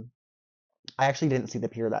 Yeah. I actually didn't see the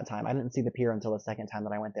pier that time. I didn't see the pier until the second time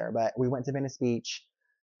that I went there, but we went to Venice Beach,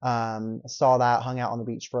 saw that, hung out on the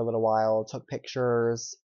beach for a little while, took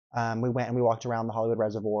pictures. We went and we walked around the Hollywood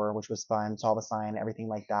Reservoir, which was fun, saw the sign, everything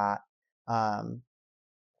like that.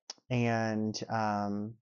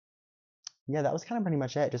 Yeah, that was kind of pretty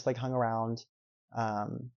much it. Just like hung around,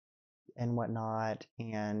 and whatnot,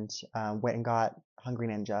 and went and got Hungry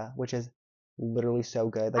Ninja, which is literally so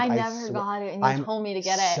good. Like, I never got it, and you told me to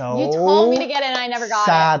get it. So you told me to get it, and I never got it.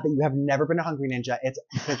 Sad that you have never been to Hungry Ninja. It's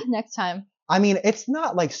next time. I mean, it's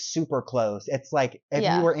not like super close. It's like if you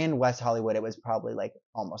Yeah. were in West Hollywood, it was probably like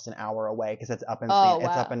almost an hour away because it's up in Oh, it's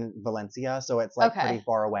up wow. in Valencia, so it's like pretty Okay.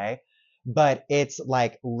 far away. But it's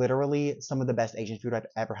like literally some of the best Asian food I've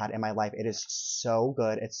ever had in my life. It is so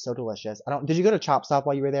good. It's so delicious. Did you go to Chop Stop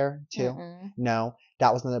while you were there too? Mm-mm. No,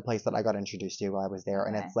 that was another place that I got introduced to while I was there,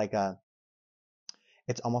 and Okay.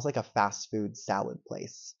 it's almost like a fast food salad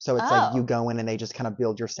place. So it's like you Oh, go in and they just kind of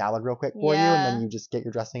build your salad real quick for you, and then yeah. you just get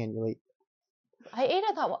your dressing and you eat. I ate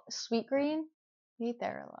at that Sweet Green. We ate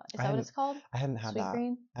there a lot. Is I that what hadn't it's called? I hadn't had Sweet that.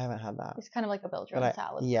 Green? I haven't had that. It's kind of like a build your But own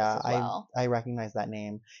salad place yeah, as well. I recognize that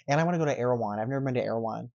name. And I want to go to Erewhon. I've never been to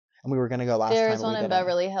Erewhon. And we were gonna go last There time, is but we one in didn't.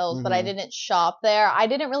 Beverly Hills, but I Mhm. didn't shop there. I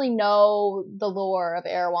didn't really know the lore of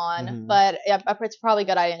Erewhon, Mhm. but it's probably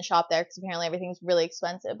good I didn't shop there because apparently everything's really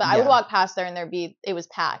expensive. But I would Yeah. walk past there and it was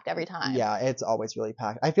packed every time. Yeah, it's always really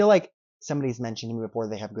packed. I feel like somebody's mentioned to me before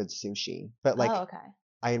they have good sushi. But like Oh, okay.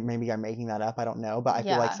 I'm making that up, I don't know, but I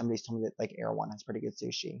feel like Yeah. somebody's told me that like Erewhon has pretty good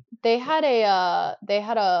sushi. They had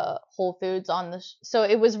a Whole Foods on so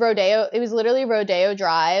it was literally Rodeo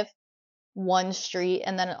Drive, one street,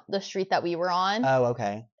 and then the street that we were on, Oh,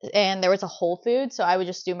 okay. and there was a Whole Foods, so I would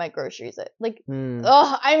just do my groceries at like, Mm,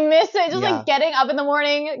 oh, I miss it. Just yeah. like getting up in the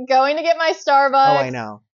morning, going to get my Oh, I Starbucks,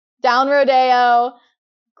 know. down Rodeo,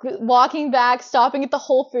 walking back, stopping at the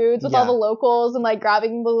Whole Foods with all the Yeah. locals and like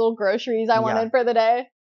grabbing the little groceries I Yeah. wanted for the day.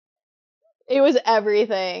 It was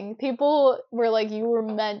everything. People were like, you were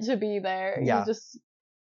meant to be there. Yeah.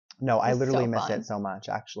 No, I It's literally so miss fun. it so much,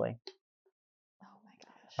 actually. Oh my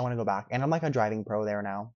gosh. I want to go back. And I'm like a driving pro there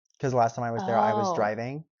now. Because last time I was there, I was Oh.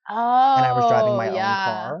 driving. Oh, And I was driving my own yeah.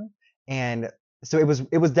 car. And so it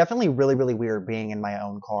was definitely really, really weird being in my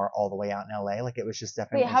own car all the way out in LA. Like it was just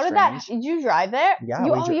definitely Wait, how strange. did you drive there? Yeah,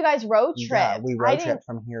 You guys road tripped. yeah, we I road tripped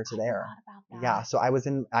from here to there. forgot about Yeah, that. so I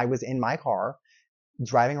was in my car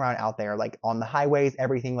driving around out there, like on the highways,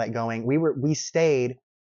 everything like going. We stayed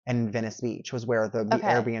in Venice Beach was where the Okay.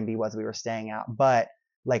 Airbnb was we were staying at, but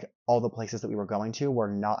like all the places that we were going to were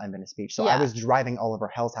not in Venice Beach. So I Yeah. was driving all over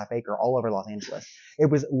Hell's Half Acre, all over Los Angeles. It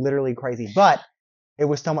was literally crazy, but it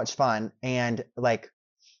was so much fun. And like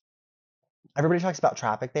everybody talks about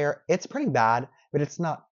traffic there. It's pretty bad, but it's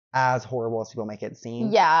not as horrible as people make it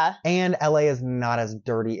seem. Yeah. And LA is not as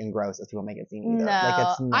dirty and gross as people make it seem either. Like No,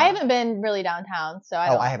 it's not. I haven't been really downtown, so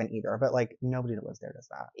I haven't either. But like nobody that lives there does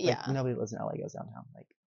that. Like Yeah. nobody that lives in LA goes downtown. Like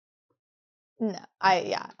No,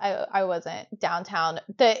 I wasn't downtown.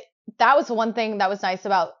 That was one thing that was nice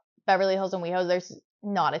about Beverly Hills and WeHo. There's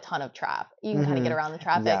not a ton of traffic. You can kind of get around the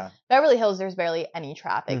traffic. Yeah. Beverly Hills, there's barely any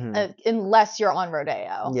traffic unless you're on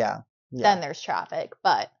Rodeo. Yeah. Then there's traffic,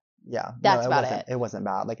 but yeah, that's no, about it. It wasn't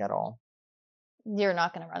bad like at all. You're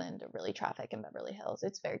not going to run into really traffic in Beverly Hills.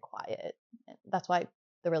 It's very quiet. That's why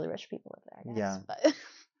the really rich people live there, I guess. Yeah. But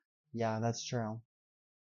Yeah, that's true.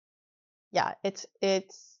 yeah, it's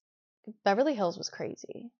Beverly Hills was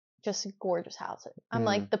crazy. Just gorgeous houses. I'm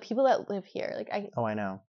like, the people that live here, like Oh, I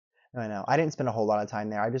know. I didn't spend a whole lot of time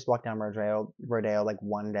there. I just walked down Rodeo like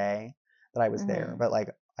one day that I was there, but like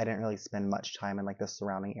I didn't really spend much time in like the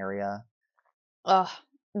surrounding area. Ugh.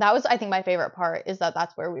 That was, I think, my favorite part is that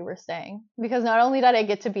that's where we were staying. Because not only did I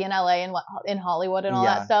get to be in LA and in Hollywood and all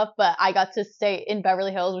that stuff, but I got to stay in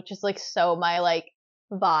Beverly Hills, which is like so my like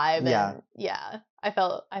vibe. Yeah. And yeah, I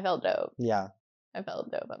felt dope. Yeah. I felt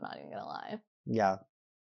dope. I'm not even gonna lie. Yeah.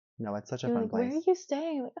 No, it's such a fun like, place. where are you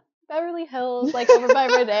staying? Like, Beverly Hills, like over by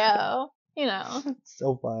Rodeo. You know. It's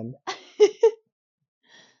so fun.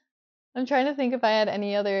 I'm trying to think if I had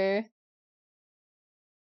any other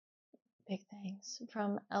big things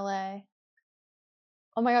from LA.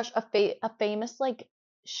 Oh my gosh, a famous like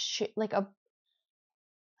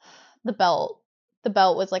the belt. The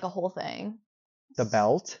belt was like a whole thing. The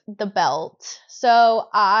belt? The belt. So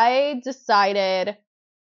I decided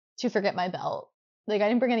to forget my belt. Like I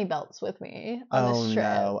didn't bring any belts with me on this trip.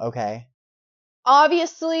 Oh no. Okay.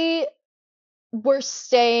 Obviously, we're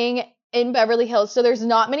staying in Beverly Hills, so there's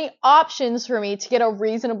not many options for me to get a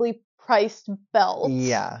reasonably priced belt.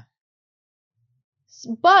 Yeah.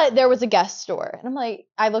 But there was a Guess store, and I'm like,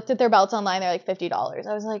 I looked at their belts online. They're like $50.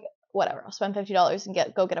 I was like, whatever, I'll spend $50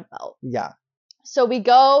 and go get a belt. Yeah. So we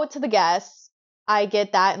go to the Guess. I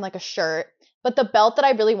get that and like a shirt. But the belt that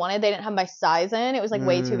I really wanted, they didn't have my size in. It was like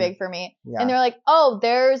way too big for me. Yeah. And they're like, oh,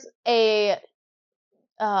 there's a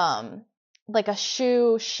like a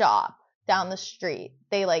shoe shop down the street.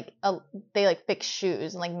 They like fix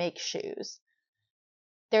shoes and like make shoes.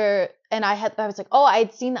 I was like, oh, I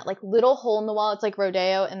had seen that like little hole in the wall. It's like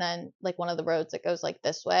Rodeo and then like one of the roads that goes like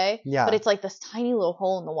this way. Yeah. But it's like this tiny little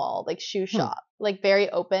hole in the wall, like shoe shop, like very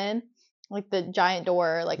open, like the giant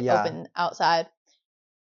door, like open outside.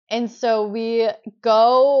 And so we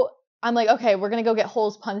go, I'm like, okay, we're going to go get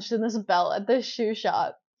holes punched in this belt at this shoe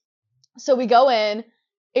shop. So we go in.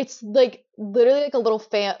 It's like literally like a little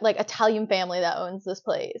like Italian family that owns this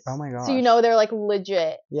place. Oh my gosh. So you know they're like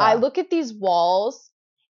legit. Yeah. I look at these walls.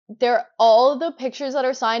 All the pictures that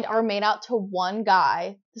are signed are made out to one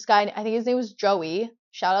guy. This guy, I think his name was Joey.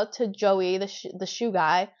 Shout out to Joey, the shoe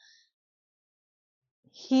guy.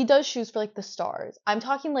 He does shoes for like the stars. I'm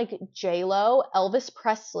talking like J-Lo, Elvis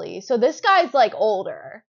Presley. So this guy's like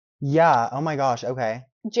older. Yeah. Oh my gosh. Okay.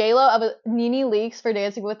 J-Lo, Nene Leakes for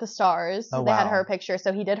Dancing with the Stars. Oh, they had wow. her picture,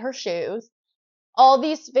 so he did her shoes. All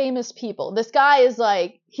these famous people. This guy is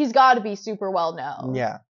like, he's got to be super well known.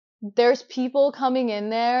 Yeah. There's people coming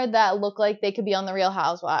in there that look like they could be on The Real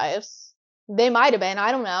Housewives. They might have been.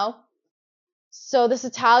 I don't know. So this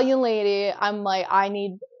Italian lady, I'm like, I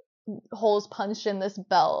need holes punched in this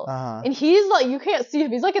belt. Uh-huh. And he's like, you can't see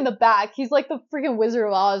him. He's like in the back. He's like the freaking Wizard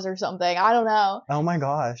of Oz or something. I don't know. Oh my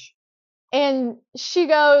gosh. And she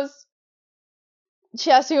asks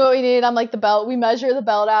me what we need. I'm like, the belt. We measure the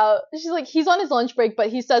belt out. She's like, he's on his lunch break, but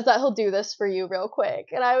he says that he'll do this for you real quick.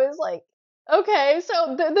 And I was like, okay.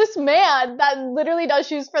 So this man that literally does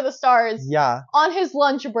shoes for the stars, yeah, on his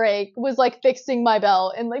lunch break was like fixing my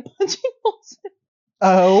belt and like punching holes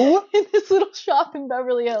in this little shop in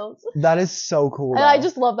Beverly Hills. That is so cool. And I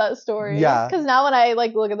just love that story. Yeah. Because now when I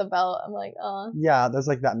like look at the belt, I'm like, oh. Yeah, there's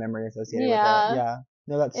like that memory associated with it. Yeah.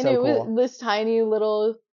 No, that's and so it cool. was this tiny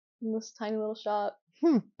little shop.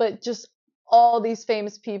 But just all these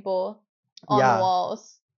famous people on the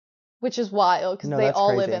walls, which is wild because they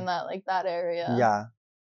all live in that area. Yeah.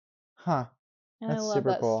 Huh. And that's I love super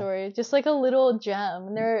that cool. story. Just like a little gem.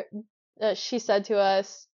 And there, she said to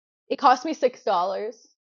us, it cost me $6.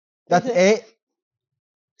 That's it?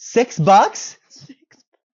 $6? $6.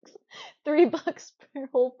 $3 per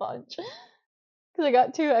hole punch. Because I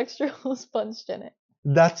got 2 extra holes punched in it.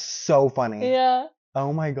 That's so funny. Yeah.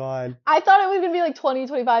 Oh my god. I thought it was gonna be like $20,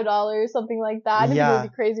 $25, something like that. I didn't think it would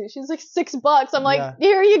be crazy. She's like $6. I'm like,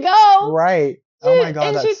 here you go. Right. Oh my god,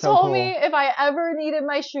 and that's she so told cool. me if I ever needed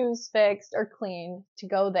my shoes fixed or cleaned to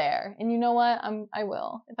go there. And you know what? I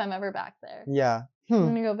will if I'm ever back there. Yeah. I'm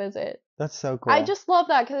gonna go visit. That's so cool. I just love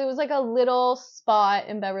that because it was like a little spot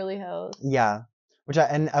in Beverly Hills. Yeah.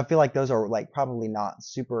 I feel like those are like probably not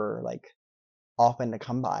super like often to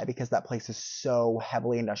come by because that place is so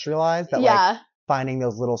heavily industrialized that like finding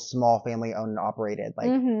those little small family owned and operated like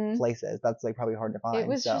places, that's like probably hard to find. It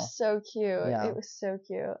was just so cute. Yeah. It was so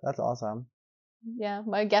cute. That's awesome. Yeah,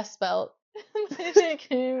 my guest belt. It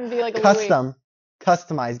can even be like a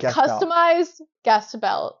customized guest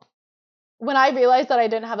belt. When I realized that I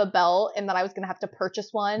didn't have a belt and that I was gonna have to purchase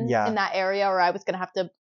one in that area, or I was gonna have to,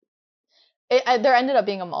 there ended up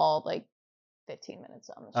being a mall like 15 minutes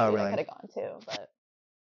on the street. Oh, really? I could have gone to, but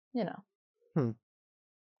you know.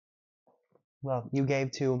 Well, you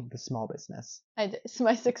gave to the small business. I did. It's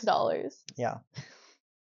my $6. Yeah.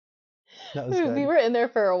 That was good. We were in there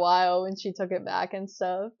for a while when she took it back and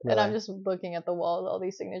stuff. Really? And I'm just looking at the walls, all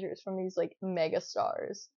these signatures from these like mega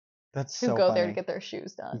stars. That's who so go funny. there to get their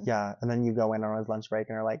shoes done. Yeah, and then you go in on his lunch break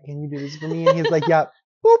and are like, "Can you do this for me?" And he's like, "Yep."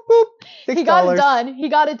 Boop boop. $6. He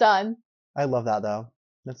got it done. I love that though.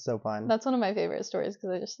 That's so fun. That's one of my favorite stories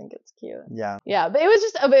because I just think it's cute. Yeah. Yeah, but it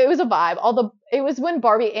was a vibe. It was when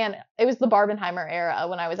it was the Barbenheimer era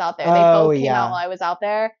when I was out there. They both came out while I was out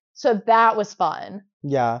there, so that was fun.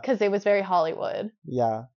 Yeah. Because it was very Hollywood.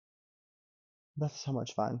 Yeah. That's so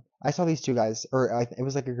much fun. I saw these 2 guys, or it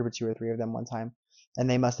was like a group of 2 or 3 of them one time, and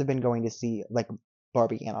they must have been going to see like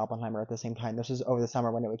Barbie and Oppenheimer at the same time. This was over the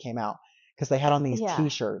summer when it came out, because they had on these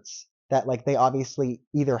T-shirts that like they obviously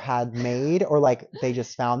either had made or like they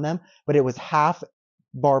just found them, but it was half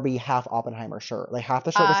Barbie, half Oppenheimer shirt. Like half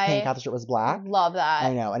the shirt was pink, half the shirt was black. Love that.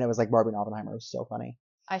 I know, and it was like Barbie and Oppenheimer. It was so funny.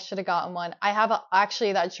 I should have gotten one.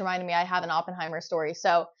 Actually, that just reminded me, I have an Oppenheimer story.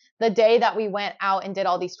 So the day that we went out and did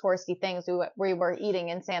all these touristy things, we were eating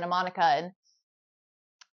in Santa Monica, and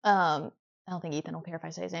I don't think Ethan will care if I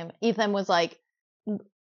say his name. Ethan was like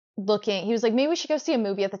looking, he was like, maybe we should go see a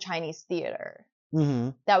movie at the Chinese theater. Mm-hmm.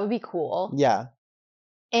 That would be cool. Yeah.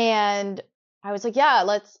 And I was like, yeah,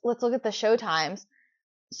 let's look at the show times.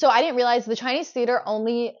 So I didn't realize the Chinese theater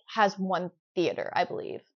only has one theater, I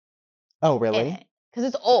believe. Oh, really? Because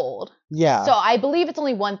it's old. Yeah. So I believe it's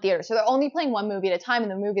only one theater. So they're only playing one movie at a time,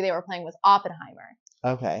 and the movie they were playing was Oppenheimer.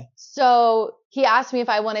 Okay. So he asked me if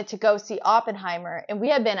I wanted to go see Oppenheimer, and we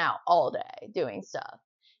had been out all day doing stuff.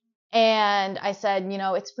 And I said,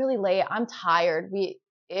 it's really late. I'm tired.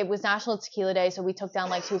 It was National Tequila Day, so we took down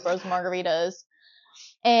like 2 frozen margaritas.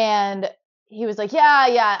 And he was like,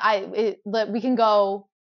 yeah, we can go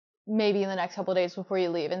maybe in the next couple of days before you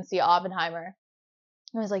leave and see Oppenheimer.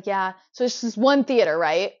 I was like, yeah. So it's just one theater,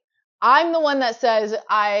 right? I'm the one that says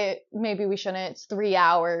maybe we shouldn't. It's 3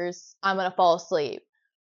 hours. I'm going to fall asleep.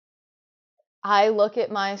 I look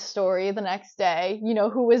at my story the next day. You know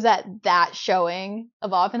who was at that showing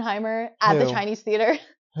of Oppenheimer at the Chinese theater?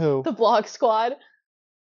 Who? The Vlog Squad.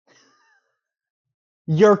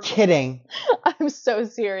 You're kidding. I'm so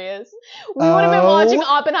serious. We would have been watching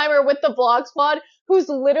Oppenheimer with the Vlog Squad, who's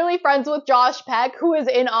literally friends with Josh Peck, who is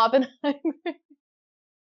in Oppenheimer.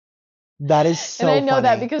 That is so funny. And I know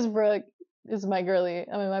that because Brooke is my girly.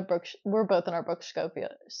 I mean, we're both in our Brooke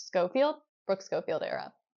Schofield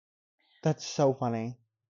era. That's so funny.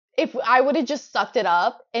 If I would have just sucked it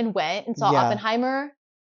up and went and saw Oppenheimer.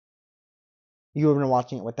 You would have been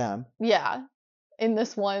watching it with them. Yeah. In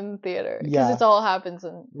this one theater. Because it all happens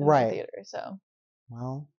in one theater, so.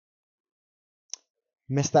 Well.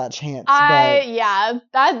 Missed that chance. I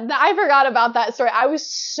forgot about that story. I was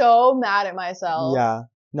so mad at myself. Yeah.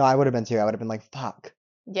 No, I would have been too. I would have been like, fuck.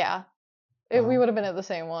 Yeah. We would have been at the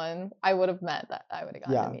same one. I would have met that. I would have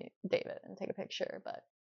gotten to meet David and take a picture, but.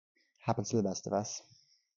 Happens to the best of us.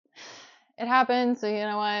 It happened, so you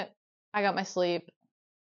know what? I got my sleep.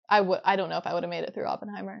 I don't know if I would have made it through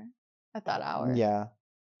Oppenheimer at that hour. Yeah.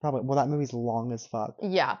 Probably. Well, that movie's long as fuck.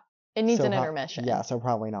 Yeah. It needs an intermission. Yeah, so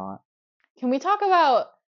probably not. Can we talk about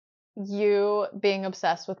you being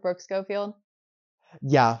obsessed with Brooke Schofield?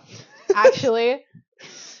 Yeah. Actually.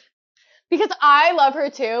 Because I love her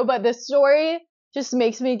too, but this story just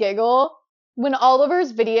makes me giggle. When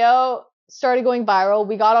Oliver's video started going viral,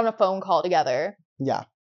 we got on a phone call together. Yeah.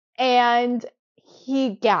 And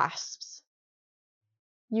he gasps.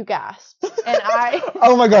 You gasped. And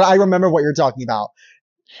Oh my god, I remember what you're talking about.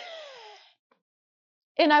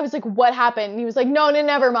 And I was like, what happened? And he was like, no,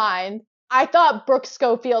 never mind. I thought Brooke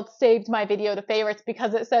Schofield saved my video to favorites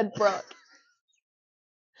because it said Brooke.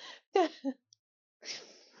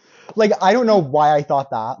 Like, I don't know why I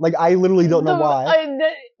thought that. Like, I literally don't know why.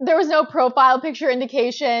 There was no profile picture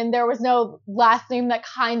indication. There was no last name that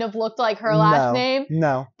kind of looked like her last name.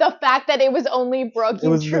 No. The fact that it was only Brooke,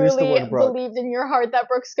 you truly believed in your heart that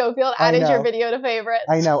Brooke Schofield added your video to favorites.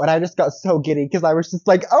 I know, and I just got so giddy because I was just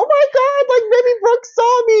like, oh my god, like, maybe Brooke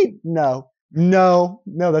saw me.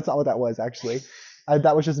 No, that's not what that was, actually.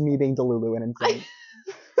 That was just me being Delulu and insane.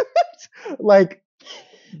 Like...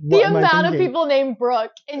 The amount of people named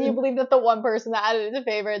Brooke, and you believe that the one person that added it to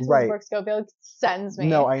favorites was Brooke Schofield, sends me.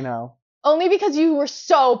 No, I know. Only because you were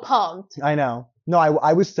so pumped. I know. No,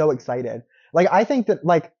 I was so excited. Like, I think that,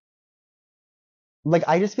 like,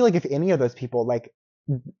 I just feel like if any of those people, like,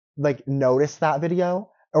 noticed that video,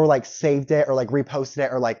 or, like, saved it, or, like, reposted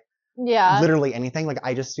it, or, like, literally anything, like,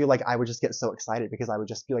 I just feel like I would just get so excited because I would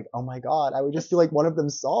just be like, oh my god, I would just feel like one of them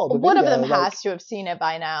saw the video. One of them has to have seen it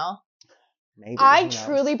by now. Maybe. I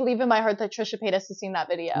truly believe in my heart that Trisha Paytas has seen that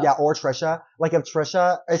video. Yeah, or Trisha. Like, if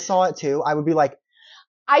Trisha saw it too, I would be like,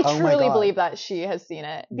 I truly believe that she has seen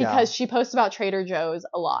it because she posts about Trader Joe's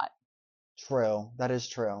a lot. True. That is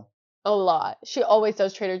true. A lot. She always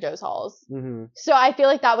does Trader Joe's hauls. Mm-hmm. So I feel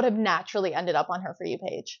like that would have naturally ended up on her For You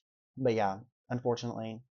page. But yeah,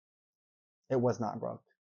 unfortunately, it was not Brooke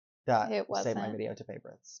that saved my video to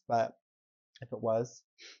favorites. But if it was,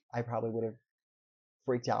 I probably would have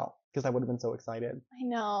freaked out because I would have been so excited. I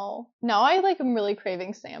know. Now I am really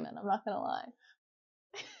craving salmon. I'm not gonna lie.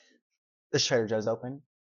 Is Trader Joe's open?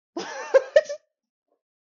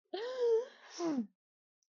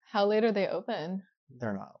 How late are they open?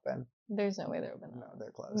 They're not open. There's no way they're open. No,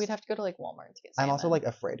 they're closed. We'd have to go to Walmart to get salmon. I'm also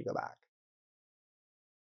afraid to go back.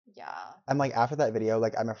 Yeah. I'm after that video,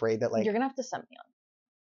 I'm afraid that you're gonna have to send me on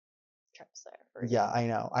trips there. Yeah, I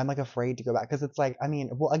know. I'm afraid to go back because it's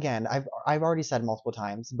again, I've already said multiple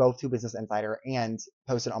times, both to Business Insider and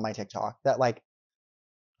posted on my TikTok, that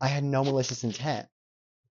I had no malicious intent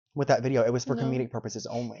with that video. It was for comedic purposes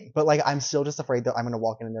only. But I'm still just afraid that I'm gonna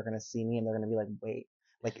walk in and they're gonna see me and they're gonna be like, wait,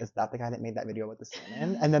 is that the guy that made that video with the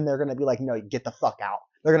salmon? And then they're gonna be like, no, get the fuck out.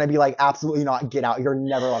 They're gonna be like, absolutely not, get out. You're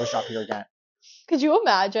never allowed to shop here again. Could you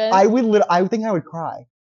imagine? I think I would cry.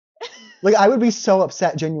 I would be so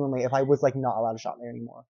upset genuinely if I was not allowed to shop there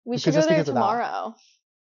anymore. We should go there tomorrow.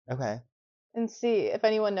 Okay. And see if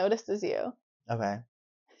anyone notices you. Okay.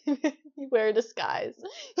 You wear a disguise.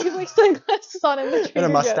 You have sunglasses on in the Trader and a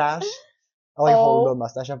mustache. I hold the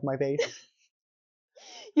mustache up my face.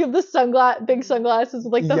 You have the big sunglasses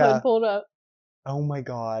with the hood pulled up. Oh my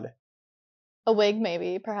god. A wig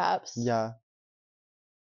maybe, perhaps. Yeah.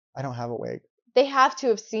 I don't have a wig. They have to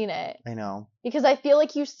have seen it. I know. Because I feel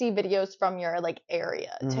like you see videos from your, like,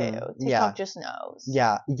 area, too. Mhm. TikTok Yeah. just knows.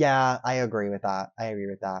 Yeah, I agree with that.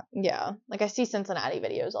 Yeah. Like, I see Cincinnati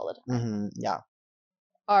videos all the time. Yeah.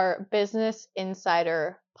 Our Business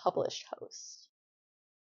Insider published host.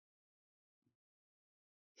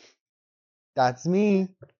 That's me.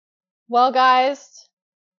 Well, guys,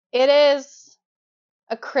 it is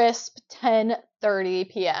a crisp 10:30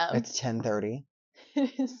 p.m. It's 10:30.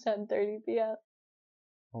 It is 10:30 p.m.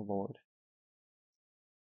 Oh, Lord.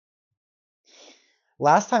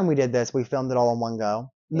 Last time we did this, we filmed it all in one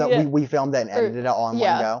go. No, Yeah. we filmed it and edited it all in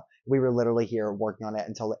yeah. one go. We were literally here working on it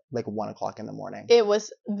until like 1 o'clock in the morning. It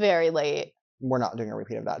was very late. We're not doing a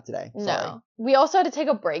repeat of that today. Sorry. No. We also had to take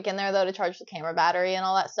a break in there, though, to charge the camera battery and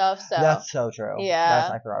all that stuff. So That's so true.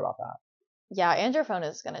 Yeah. I forgot about that. Yeah, and your phone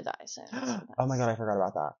is going to die soon. Oh my God, I forgot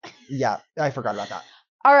about that. Yeah, I forgot about that.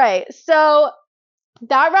 All right. So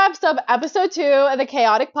that wraps up episode 2 of the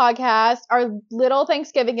chAOtic podcast, our little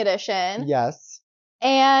Thanksgiving edition. Yes.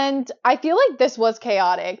 And I feel like this was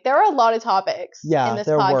chaotic. There are a lot of topics in this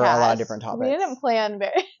there podcast. were a lot of different topics. We didn't plan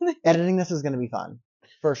very. Editing this is going to be fun.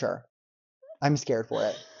 For sure. I'm scared for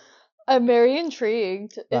it. I'm very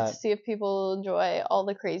intrigued But to see if people enjoy all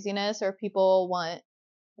the craziness or if people want,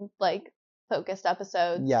 like, focused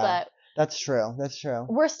episodes. Yeah. But that's true. That's true.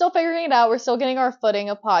 we're still figuring it out. We're still getting our footing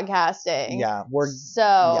of podcasting. Yeah.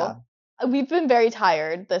 So we've been very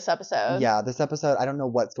tired this episode. Yeah, this episode, I don't know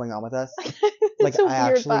what's going on with us. Like, I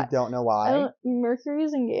actually don't know why.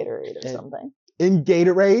 Mercury's in Gatorade or something. In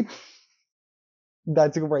Gatorade?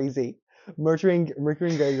 That's crazy. Mercury and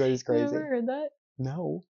Gatorade is crazy. You ever heard that?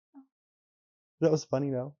 No. That was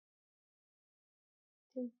funny though.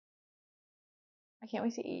 I can't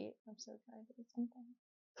wait to eat. I'm so tired of something.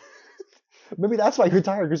 Maybe that's why you're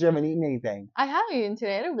tired, because you haven't eaten anything. I haven't eaten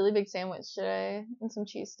today. I had a really big sandwich today and some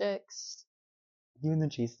cheese sticks. You and the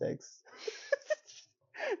cheese sticks.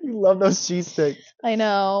 You love those cheese sticks. I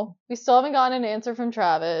know. We still haven't gotten an answer from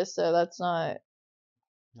Travis, so that's not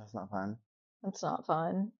fun. That's not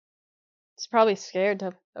fun. He's probably scared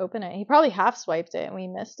to open it. He probably half swiped it and we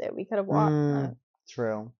missed it. We could have walked.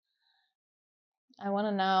 True. I want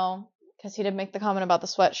to know, because he did make the comment about the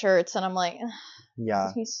sweatshirts, and I'm like,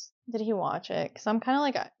 yeah. Did he watch it? Because I'm kind of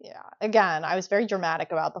like, yeah. Again, I was very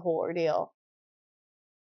dramatic about the whole ordeal.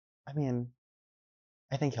 I mean,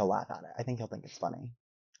 I think he'll laugh at it. I think he'll think it's funny.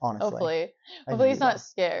 Honestly. Hopefully he's not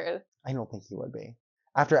scared. I don't think he would be.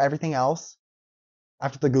 After everything else,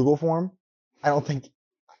 after the Google form, I don't think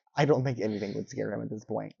anything would scare him at this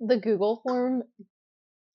point. The Google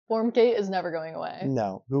form gate is never going away.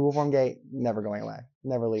 No. Google form gate, never going away.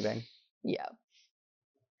 Never leaving. Yeah.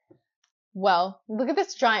 Well, look at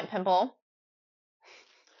this giant pimple.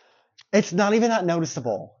 It's not even that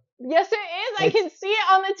noticeable. Yes, it is. I can see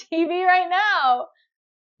it on the TV right now.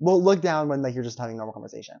 Well, look down when you're just having normal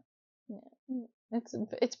conversation. Yeah.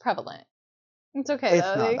 It's prevalent. It's okay it's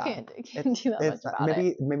though. Not you bad. can't do that much about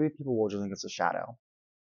it. Maybe people will just think it's a shadow.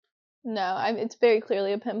 No, it's very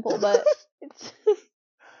clearly a pimple, but it's.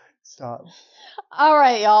 Stop. All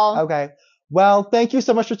right, y'all. Okay. Well, thank you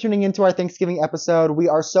so much for tuning into our Thanksgiving episode. We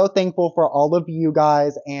are so thankful for all of you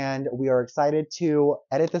guys, and we are excited to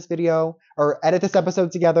edit this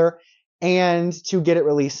episode together and to get it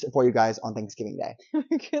released for you guys on Thanksgiving Day.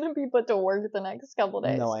 We're gonna be put to work the next couple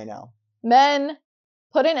days. No, I know. Men,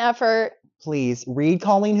 put in effort. Please read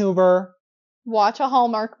Colleen Hoover. Watch a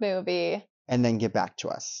Hallmark movie. And then get back to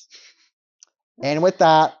us. And with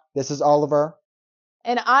that, this is Oliver.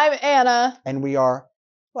 And I'm Anna. And we are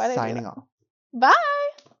signing off. Bye.